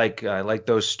I like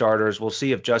those starters. We'll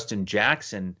see if Justin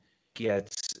Jackson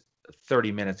gets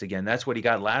 30 minutes again. That's what he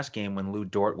got last game when Lou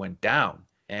Dort went down,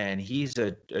 and he's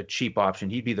a cheap option.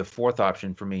 He'd be the fourth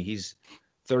option for me. He's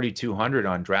 3,200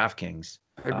 on DraftKings.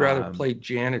 I'd rather play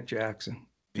Janet Jackson.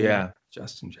 Yeah.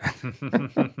 Justin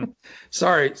Jackson.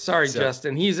 Sorry, So-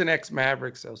 Justin. He's an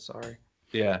ex-Maverick, so sorry.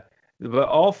 Yeah. But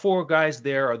all four guys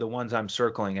there are the ones I'm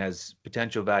circling as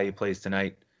potential value plays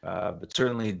tonight. But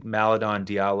certainly Maladon,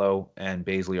 Diallo, and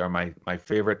Baisley are my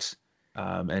favorites.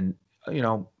 And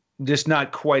just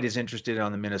not quite as interested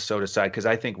on the Minnesota side because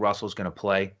I think Russell's going to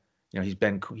play.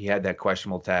 He had that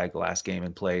questionable tag last game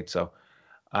and played, so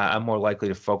I'm more likely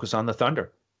to focus on the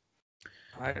Thunder.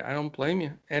 I don't blame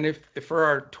you. And if for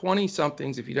our 20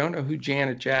 somethings, if you don't know who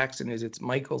Janet Jackson is, it's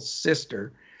Michael's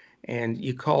sister, and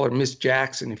you call her Miss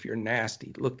Jackson if you're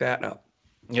nasty. Look that up.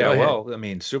 Yeah, well, I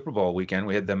mean, Super Bowl weekend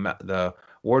we had the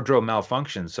wardrobe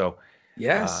malfunction, so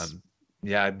Yes.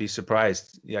 yeah, I'd be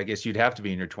surprised. Yeah, I guess you'd have to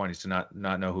be in your 20s to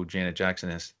not know who Janet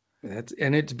Jackson is.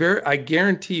 It's very, I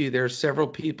guarantee you there are several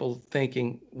people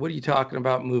thinking, what are you talking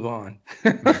about? Move on.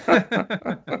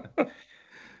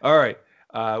 All right.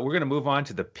 We're going to move on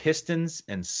to the Pistons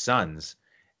and Suns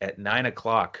at 9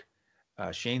 o'clock.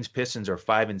 Shane's Pistons are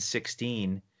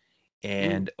 5-16,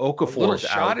 and Okafor's A little out.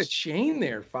 shot at Shane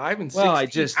there, 5-16. Well,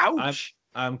 Ouch.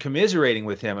 I'm commiserating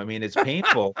with him. I mean, it's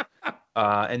painful.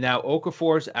 And now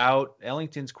Okafor's out.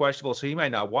 Ellington's questionable, so he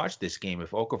might not watch this game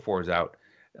if Okafor's out.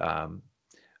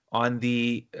 On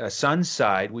the Suns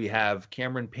side, we have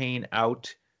Cameron Payne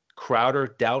out,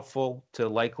 Crowder doubtful to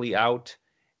likely out,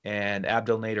 and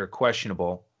Abdel Nader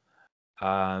questionable.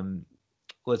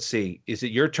 Let's see. Is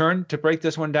it your turn to break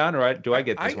this one down, or do I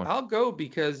get this one? I'll go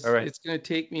because All right. it's going to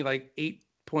take me like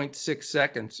 8.6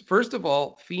 seconds. First of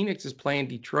all, Phoenix is playing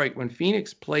Detroit. When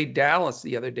Phoenix played Dallas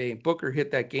the other day and Booker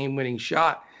hit that game-winning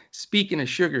shot, speaking of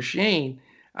Sugar Shane,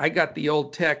 I got the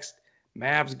old text,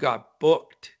 Mavs got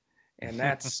booked, and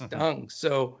that stung.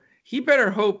 So he better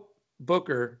hope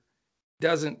Booker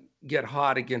doesn't get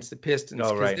hot against the Pistons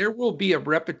because there will be a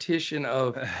repetition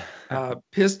of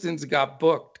Pistons got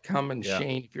booked coming,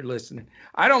 Shane, if you're listening.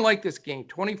 I don't like this game.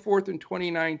 24th and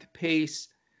 29th pace,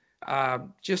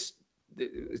 just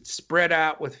spread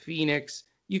out with Phoenix.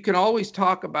 You can always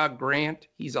talk about Grant.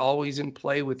 He's always in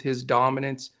play with his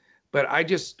dominance, but I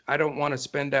don't want to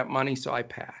spend that money, so I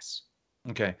pass.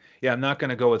 Okay. Yeah, I'm not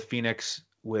going to go with Phoenix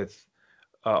with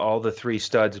all the three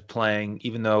studs playing,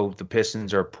 even though the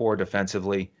Pistons are poor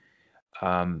defensively.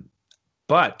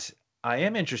 But I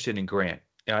am interested in Grant.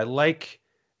 I like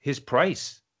his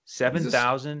price,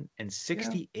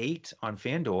 7,068 on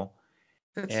FanDuel.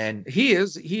 And he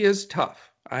is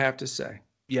tough, I have to say.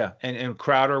 Yeah, and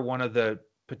Crowder, one of the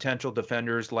potential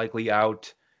defenders, likely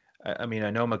out. I mean,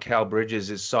 I know Mikal Bridges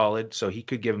is solid, so he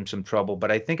could give him some trouble. But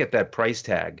I think at that price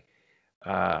tag,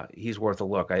 he's worth a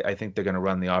look. I think they're going to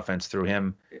run the offense through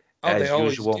him as they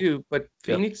usual. Always do, but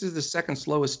Phoenix is the second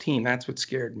slowest team. That's what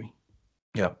scared me.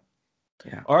 Yeah.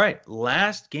 Yeah. All right,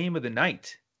 last game of the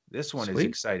night. This one is Sweet.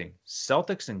 exciting.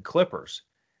 Celtics and Clippers,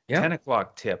 10 Yep.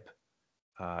 o'clock tip,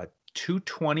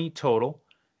 220 total.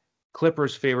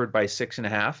 Clippers favored by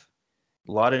 6.5.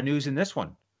 A lot of news in this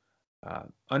one.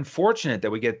 Unfortunate that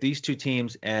we get these two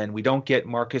teams and we don't get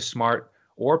Marcus Smart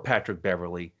or Patrick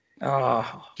Beverly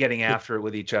Oh, getting after it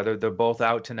with each other. They're both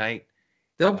out tonight.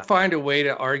 they'll Uh, find a way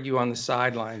to argue on the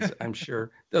sidelines, I'm sure.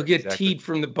 They'll get exactly. teed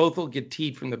from the both will get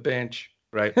teed from the bench.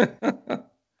 Right.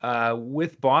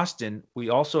 With Boston, we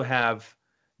also have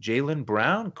Jaylen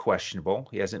Brown questionable.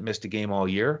 He hasn't missed a game all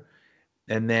year.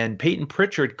 And then Peyton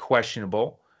Pritchard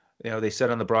questionable. They said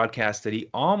on the broadcast that he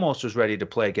almost was ready to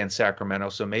play against Sacramento,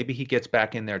 so maybe he gets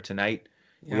back in there tonight.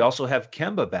 We Yeah. also have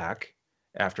Kemba back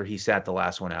after he sat the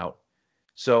last one out.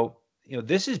 So,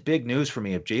 this is big news for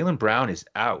me. If Jaylen Brown is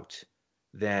out,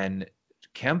 then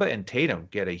Kemba and Tatum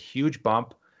get a huge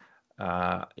bump.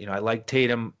 I like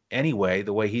Tatum anyway,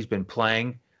 the way he's been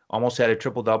playing. Almost had a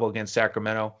triple double against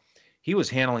Sacramento. He was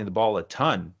handling the ball a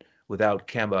ton without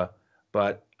Kemba,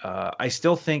 but I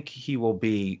still think he will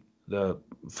be the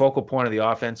focal point of the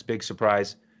offense. Big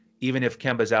surprise, even if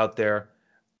Kemba's out there.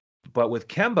 But with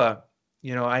Kemba,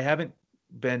 I haven't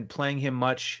been playing him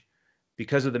much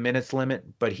because of the minutes limit,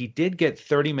 but he did get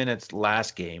 30 minutes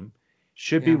last game.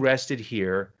 Should be Yeah. rested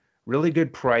here. Really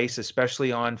good price,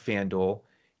 especially on Fanduel.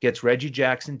 Gets Reggie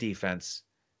Jackson defense.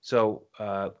 So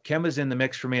Kemba's in the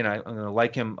mix for me, and I'm going to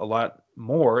like him a lot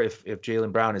more if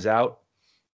Jaylen Brown is out.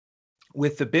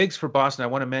 With the bigs for Boston, I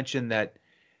want to mention that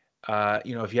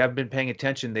if you haven't been paying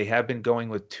attention, they have been going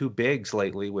with two bigs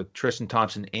lately, with Tristan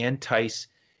Thompson and Tice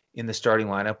in the starting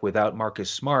lineup without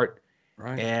Marcus Smart,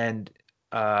 Right. and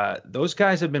those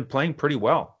guys have been playing pretty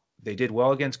well. They did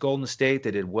well against Golden State.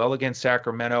 They did well against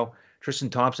Sacramento.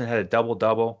 Tristan Thompson had a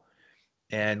double-double.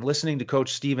 And listening to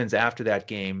Coach Stevens after that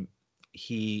game,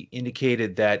 he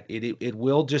indicated that it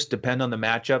will just depend on the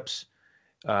matchups.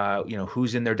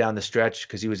 Who's in there down the stretch?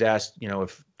 Because he was asked,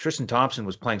 if Tristan Thompson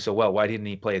was playing so well, why didn't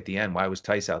he play at the end? Why was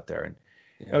Tice out there? And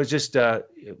it Yeah. was just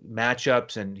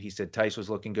matchups. And he said Tice was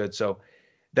looking good. So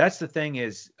that's the thing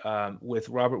is with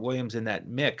Robert Williams in that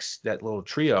mix, that little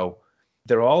trio,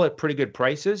 they're all at pretty good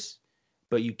prices,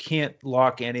 but you can't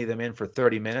lock any of them in for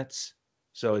 30 minutes.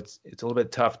 So it's a little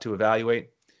bit tough to evaluate.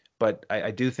 But I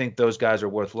do think those guys are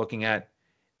worth looking at.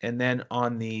 And then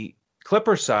on the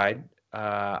Clipper side,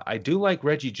 I do like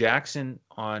Reggie Jackson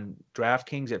on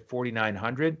DraftKings at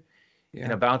 4,900 in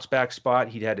Yeah. a bounce back spot.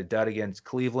 He'd had a dud against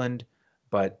Cleveland,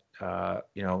 but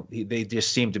they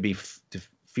just seemed to be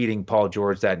defeating Paul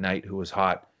George that night, who was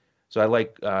hot. So I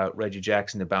like Reggie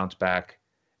Jackson to bounce back,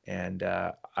 and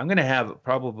I'm going to have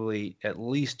probably at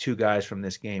least two guys from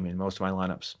this game in most of my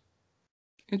lineups.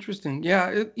 Interesting.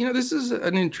 Yeah, this is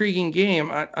an intriguing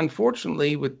game.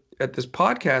 Unfortunately, at this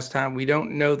podcast time, we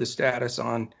don't know the status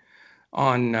on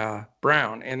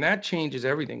Brown, and that changes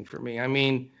everything for me. I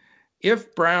mean,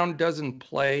 if Brown doesn't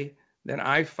play, then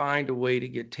I find a way to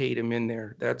get Tatum in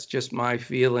there. That's just my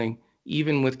feeling.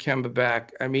 Even with Kemba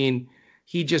back, I mean,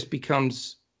 he just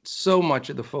becomes so much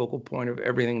of the focal point of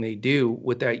everything they do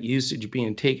with that usage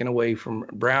being taken away from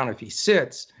Brown if he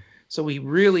sits. So we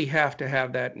really have to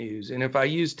have that news. And if I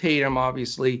use Tatum,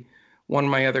 obviously, one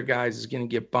of my other guys is going to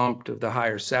get bumped of the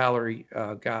higher salary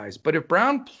guys. But if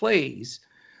Brown plays,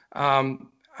 the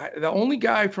only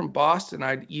guy from Boston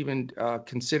I'd even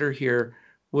consider here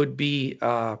would be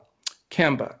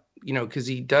Kemba, because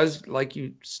he does, like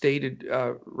you stated,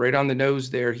 right on the nose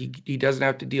there, he doesn't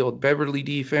have to deal with Beverly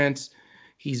defense.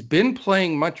 He's been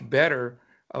playing much better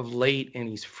of late, and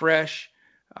he's fresh.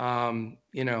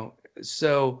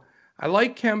 So I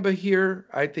like Kemba here.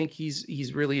 I think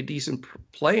he's really a decent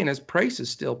play, and his price is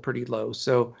still pretty low,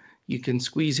 so you can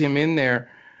squeeze him in there.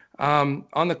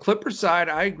 On the Clippers side,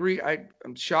 I agree.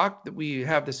 I'm shocked that we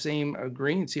have the same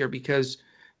agreements here because,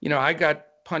 I got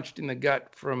punched in the gut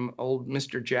from old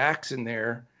Mr. Jackson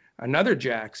there, another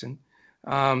Jackson,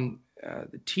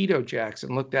 the Tito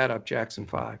Jackson. Look that up, Jackson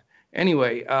 5.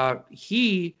 Anyway,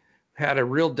 he had a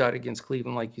real dud against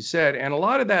Cleveland, like you said. And a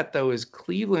lot of that, though, is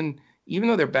Cleveland, even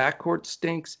though their backcourt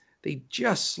stinks, they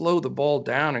just slow the ball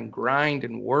down and grind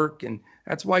and work. And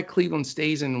that's why Cleveland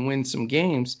stays in and wins some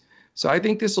games. So I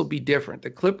think this will be different. The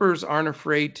Clippers aren't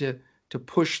afraid to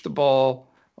push the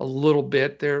ball a little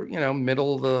bit. They're,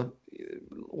 middle of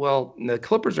the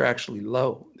Clippers are actually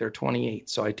low. They're 28.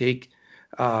 So I take,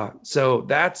 so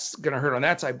that's going to hurt on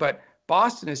that side. But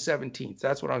Boston is 17th.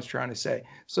 That's what I was trying to say.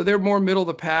 So they're more middle of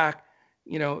the pack.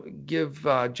 Give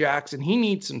Jackson, he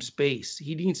needs some space.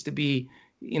 He needs to be,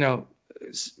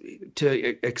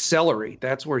 to accelerate.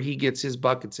 That's where he gets his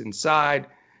buckets inside.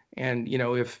 And,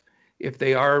 if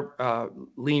they are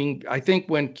leaning, I think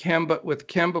with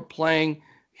Kemba playing,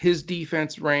 His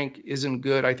defense rank isn't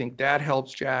good. I think that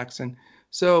helps Jackson.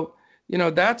 So,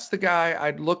 that's the guy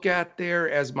I'd look at there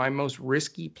as my most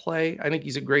risky play. I think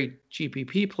he's a great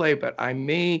GPP play, but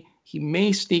he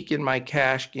may sneak in my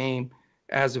cash game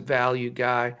as a value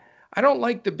guy. I don't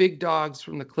like the big dogs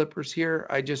from the Clippers here.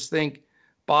 I just think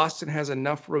Boston has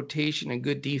enough rotation and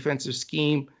good defensive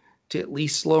scheme to at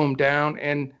least slow them down.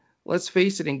 And let's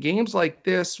face it, in games like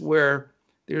this where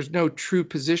there's no true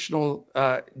positional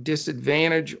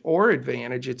disadvantage or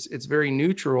advantage, it's very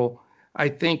neutral. I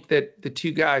think that the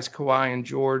two guys, Kawhi and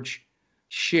George,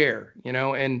 share,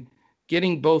 and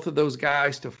getting both of those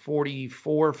guys to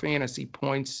 44 fantasy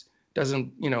points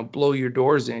doesn't, blow your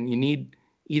doors in. You need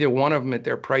either one of them at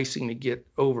their pricing to get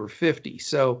over 50.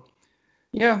 So,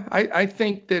 yeah, I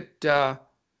think that,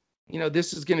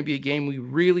 this is going to be a game we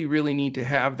really, really need to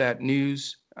have that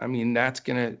news. I mean, that's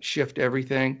going to shift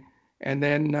everything. And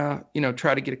then,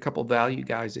 try to get a couple value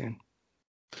guys in.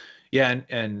 Yeah,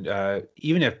 and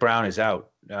even if Brown is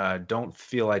out, don't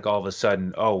feel like all of a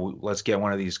sudden, oh, let's get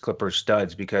one of these Clippers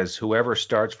studs, because whoever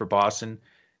starts for Boston,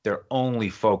 their only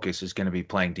focus is going to be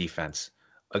playing defense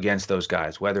against those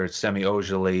guys, whether it's Semi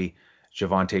Ojeleye,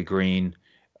 Javonte Green,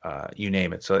 you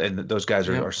name it. So, and those guys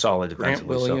are solid Grant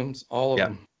defensively. Williams, all of yeah,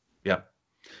 them. yeah.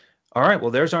 All right.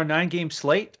 Well, there's our 9-game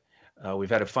slate. We've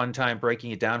had a fun time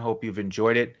breaking it down. Hope you've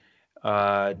enjoyed it.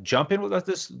 Jump in with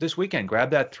us this weekend.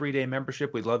 Grab that 3-day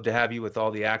membership. We'd love to have you with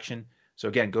all the action. So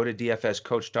again, go to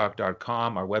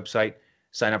dfscoachtalk.com, our website,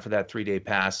 sign up for that 3-day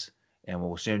pass, and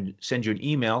we'll send you an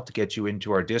email to get you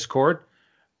into our Discord.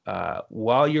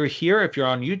 While you're here, if you're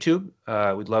on YouTube,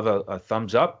 we'd love a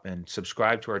thumbs up and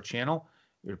subscribe to our channel.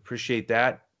 We'd appreciate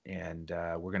that. And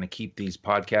we're going to keep these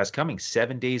podcasts coming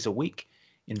 7 days a week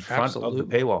in front of the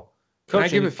paywall. Coach, can I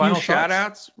give a few shout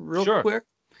outs real quick?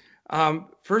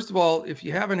 First of all, if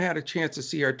you haven't had a chance to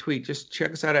see our tweet, just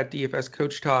check us out at DFS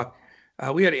Coach Talk.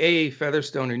 We had A.A.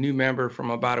 Featherstone, a new member from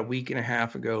about a week and a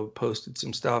half ago, posted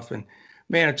some stuff. And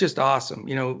man, it's just awesome.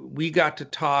 We got to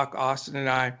talk, Austin and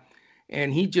I,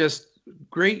 and he just,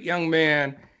 great young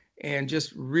man, and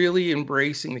just really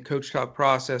embracing the Coach Talk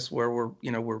process where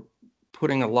we're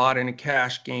putting a lot into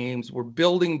cash games. We're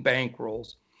building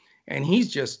bankrolls, and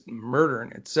he's just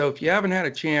murdering it. So if you haven't had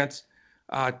a chance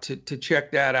to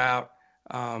check that out,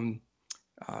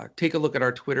 take a look at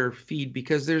our Twitter feed,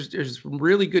 because there's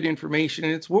really good information,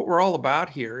 and it's what we're all about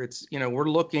here. It's, we're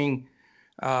looking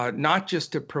not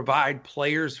just to provide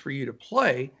players for you to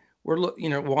play.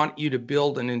 Want you to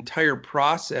build an entire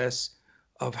process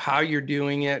of how you're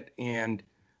doing it, and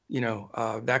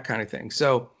that kind of thing.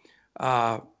 So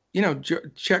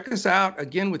check us out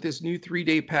again with this new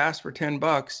 3-day pass for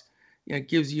 $10. It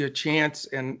gives you a chance,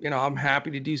 and I'm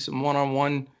happy to do some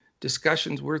one-on-one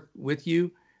discussions with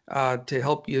you to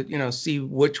help you see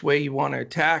which way you want to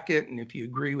attack it, and if you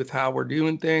agree with how we're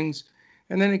doing things.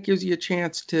 And then it gives you a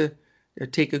chance to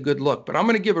take a good look. But I'm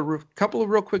going to give a couple of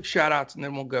real quick shout outs, and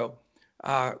then we'll go.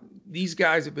 These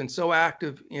guys have been so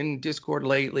active in Discord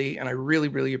lately, and I really,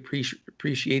 really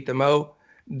appreciate them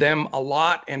a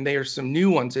lot. And there's some new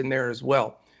ones in there as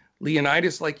well.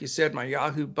 Leonidas, like you said, my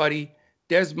Yahoo buddy.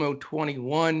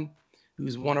 Desmo21,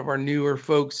 who's one of our newer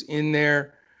folks in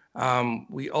there.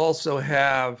 We also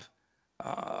have,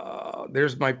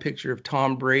 there's my picture of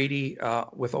Tom Brady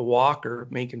with a walker,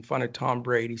 making fun of Tom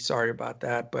Brady. Sorry about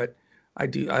that, but I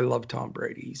love Tom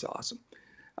Brady. He's awesome.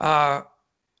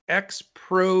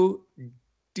 X-Pro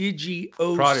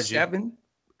Digi07.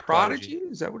 Prodigy?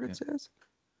 Is that what it says?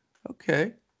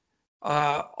 Okay.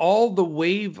 All the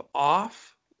Wave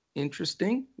Off.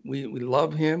 Interesting. We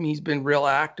love him. He's been real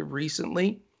active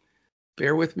recently.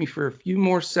 Bear with me for a few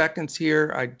more seconds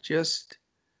here. I just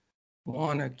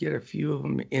want to get a few of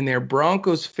them in there.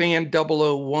 Broncos fan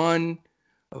 001,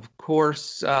 of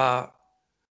course.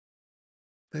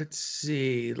 Let's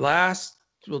see.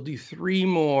 We'll do 3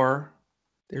 more.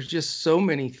 There's just so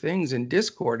many things in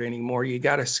Discord anymore. You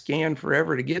got to scan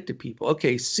forever to get to people.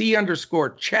 Okay,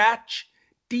 C_Chach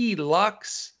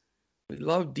Deluxe. We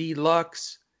love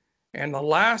Deluxe. And the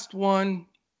last one,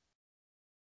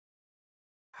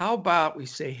 how about we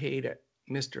say hey to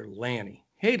Mr. Lanny?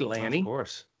 Hey, Lanny. Of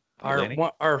course.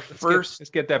 Our first. Let's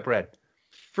get that bread.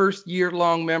 First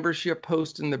year-long membership,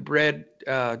 posting the bread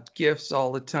gifts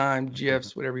all the time,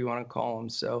 GIFs, whatever you want to call them.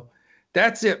 So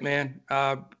that's it, man.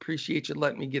 Appreciate you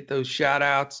letting me get those shout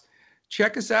outs.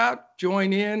 Check us out.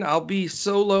 Join in. I'll be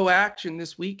solo action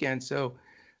this weekend. So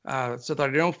that I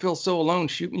don't feel so alone,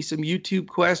 shoot me some YouTube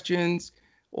questions,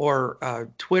 or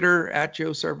Twitter at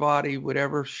Joe Sarvati,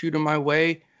 whatever, shoot them my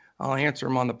way. I'll answer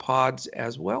them on the pods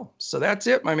as well. So that's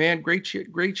it, my man. Great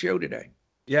show today.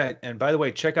 Yeah, and by the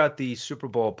way, check out the Super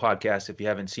Bowl podcast if you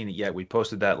haven't seen it yet. We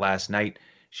posted that last night.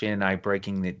 Shane and I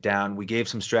breaking it down. We gave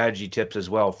some strategy tips as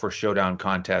well for showdown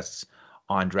contests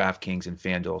on DraftKings and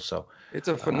Fanduel. So, It's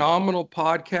a uh, phenomenal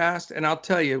podcast, and I'll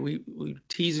tell you, we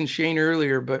teasing Shane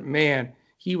earlier, but man,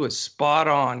 he was spot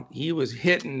on. He was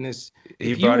hitting this.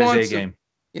 he If you brought his want A some game.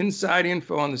 inside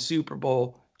info on the Super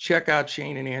Bowl, check out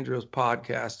Shane and Andrew's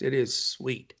podcast. It is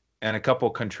sweet. And a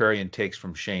couple contrarian takes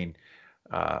from Shane,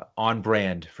 on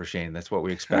brand for Shane. That's what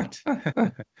we expect.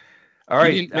 All You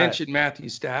right. didn't mention Matthew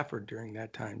Stafford during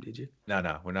that time, did you?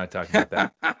 No, we're not talking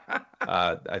about that.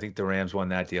 I think the Rams won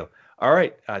that deal. All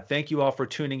right. Thank you all for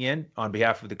tuning in on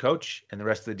behalf of the coach and the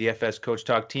rest of the DFS Coach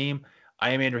Talk team.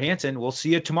 I am Andrew Hansen. We'll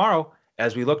see you tomorrow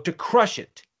as we look to crush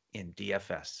it in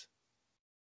DFS.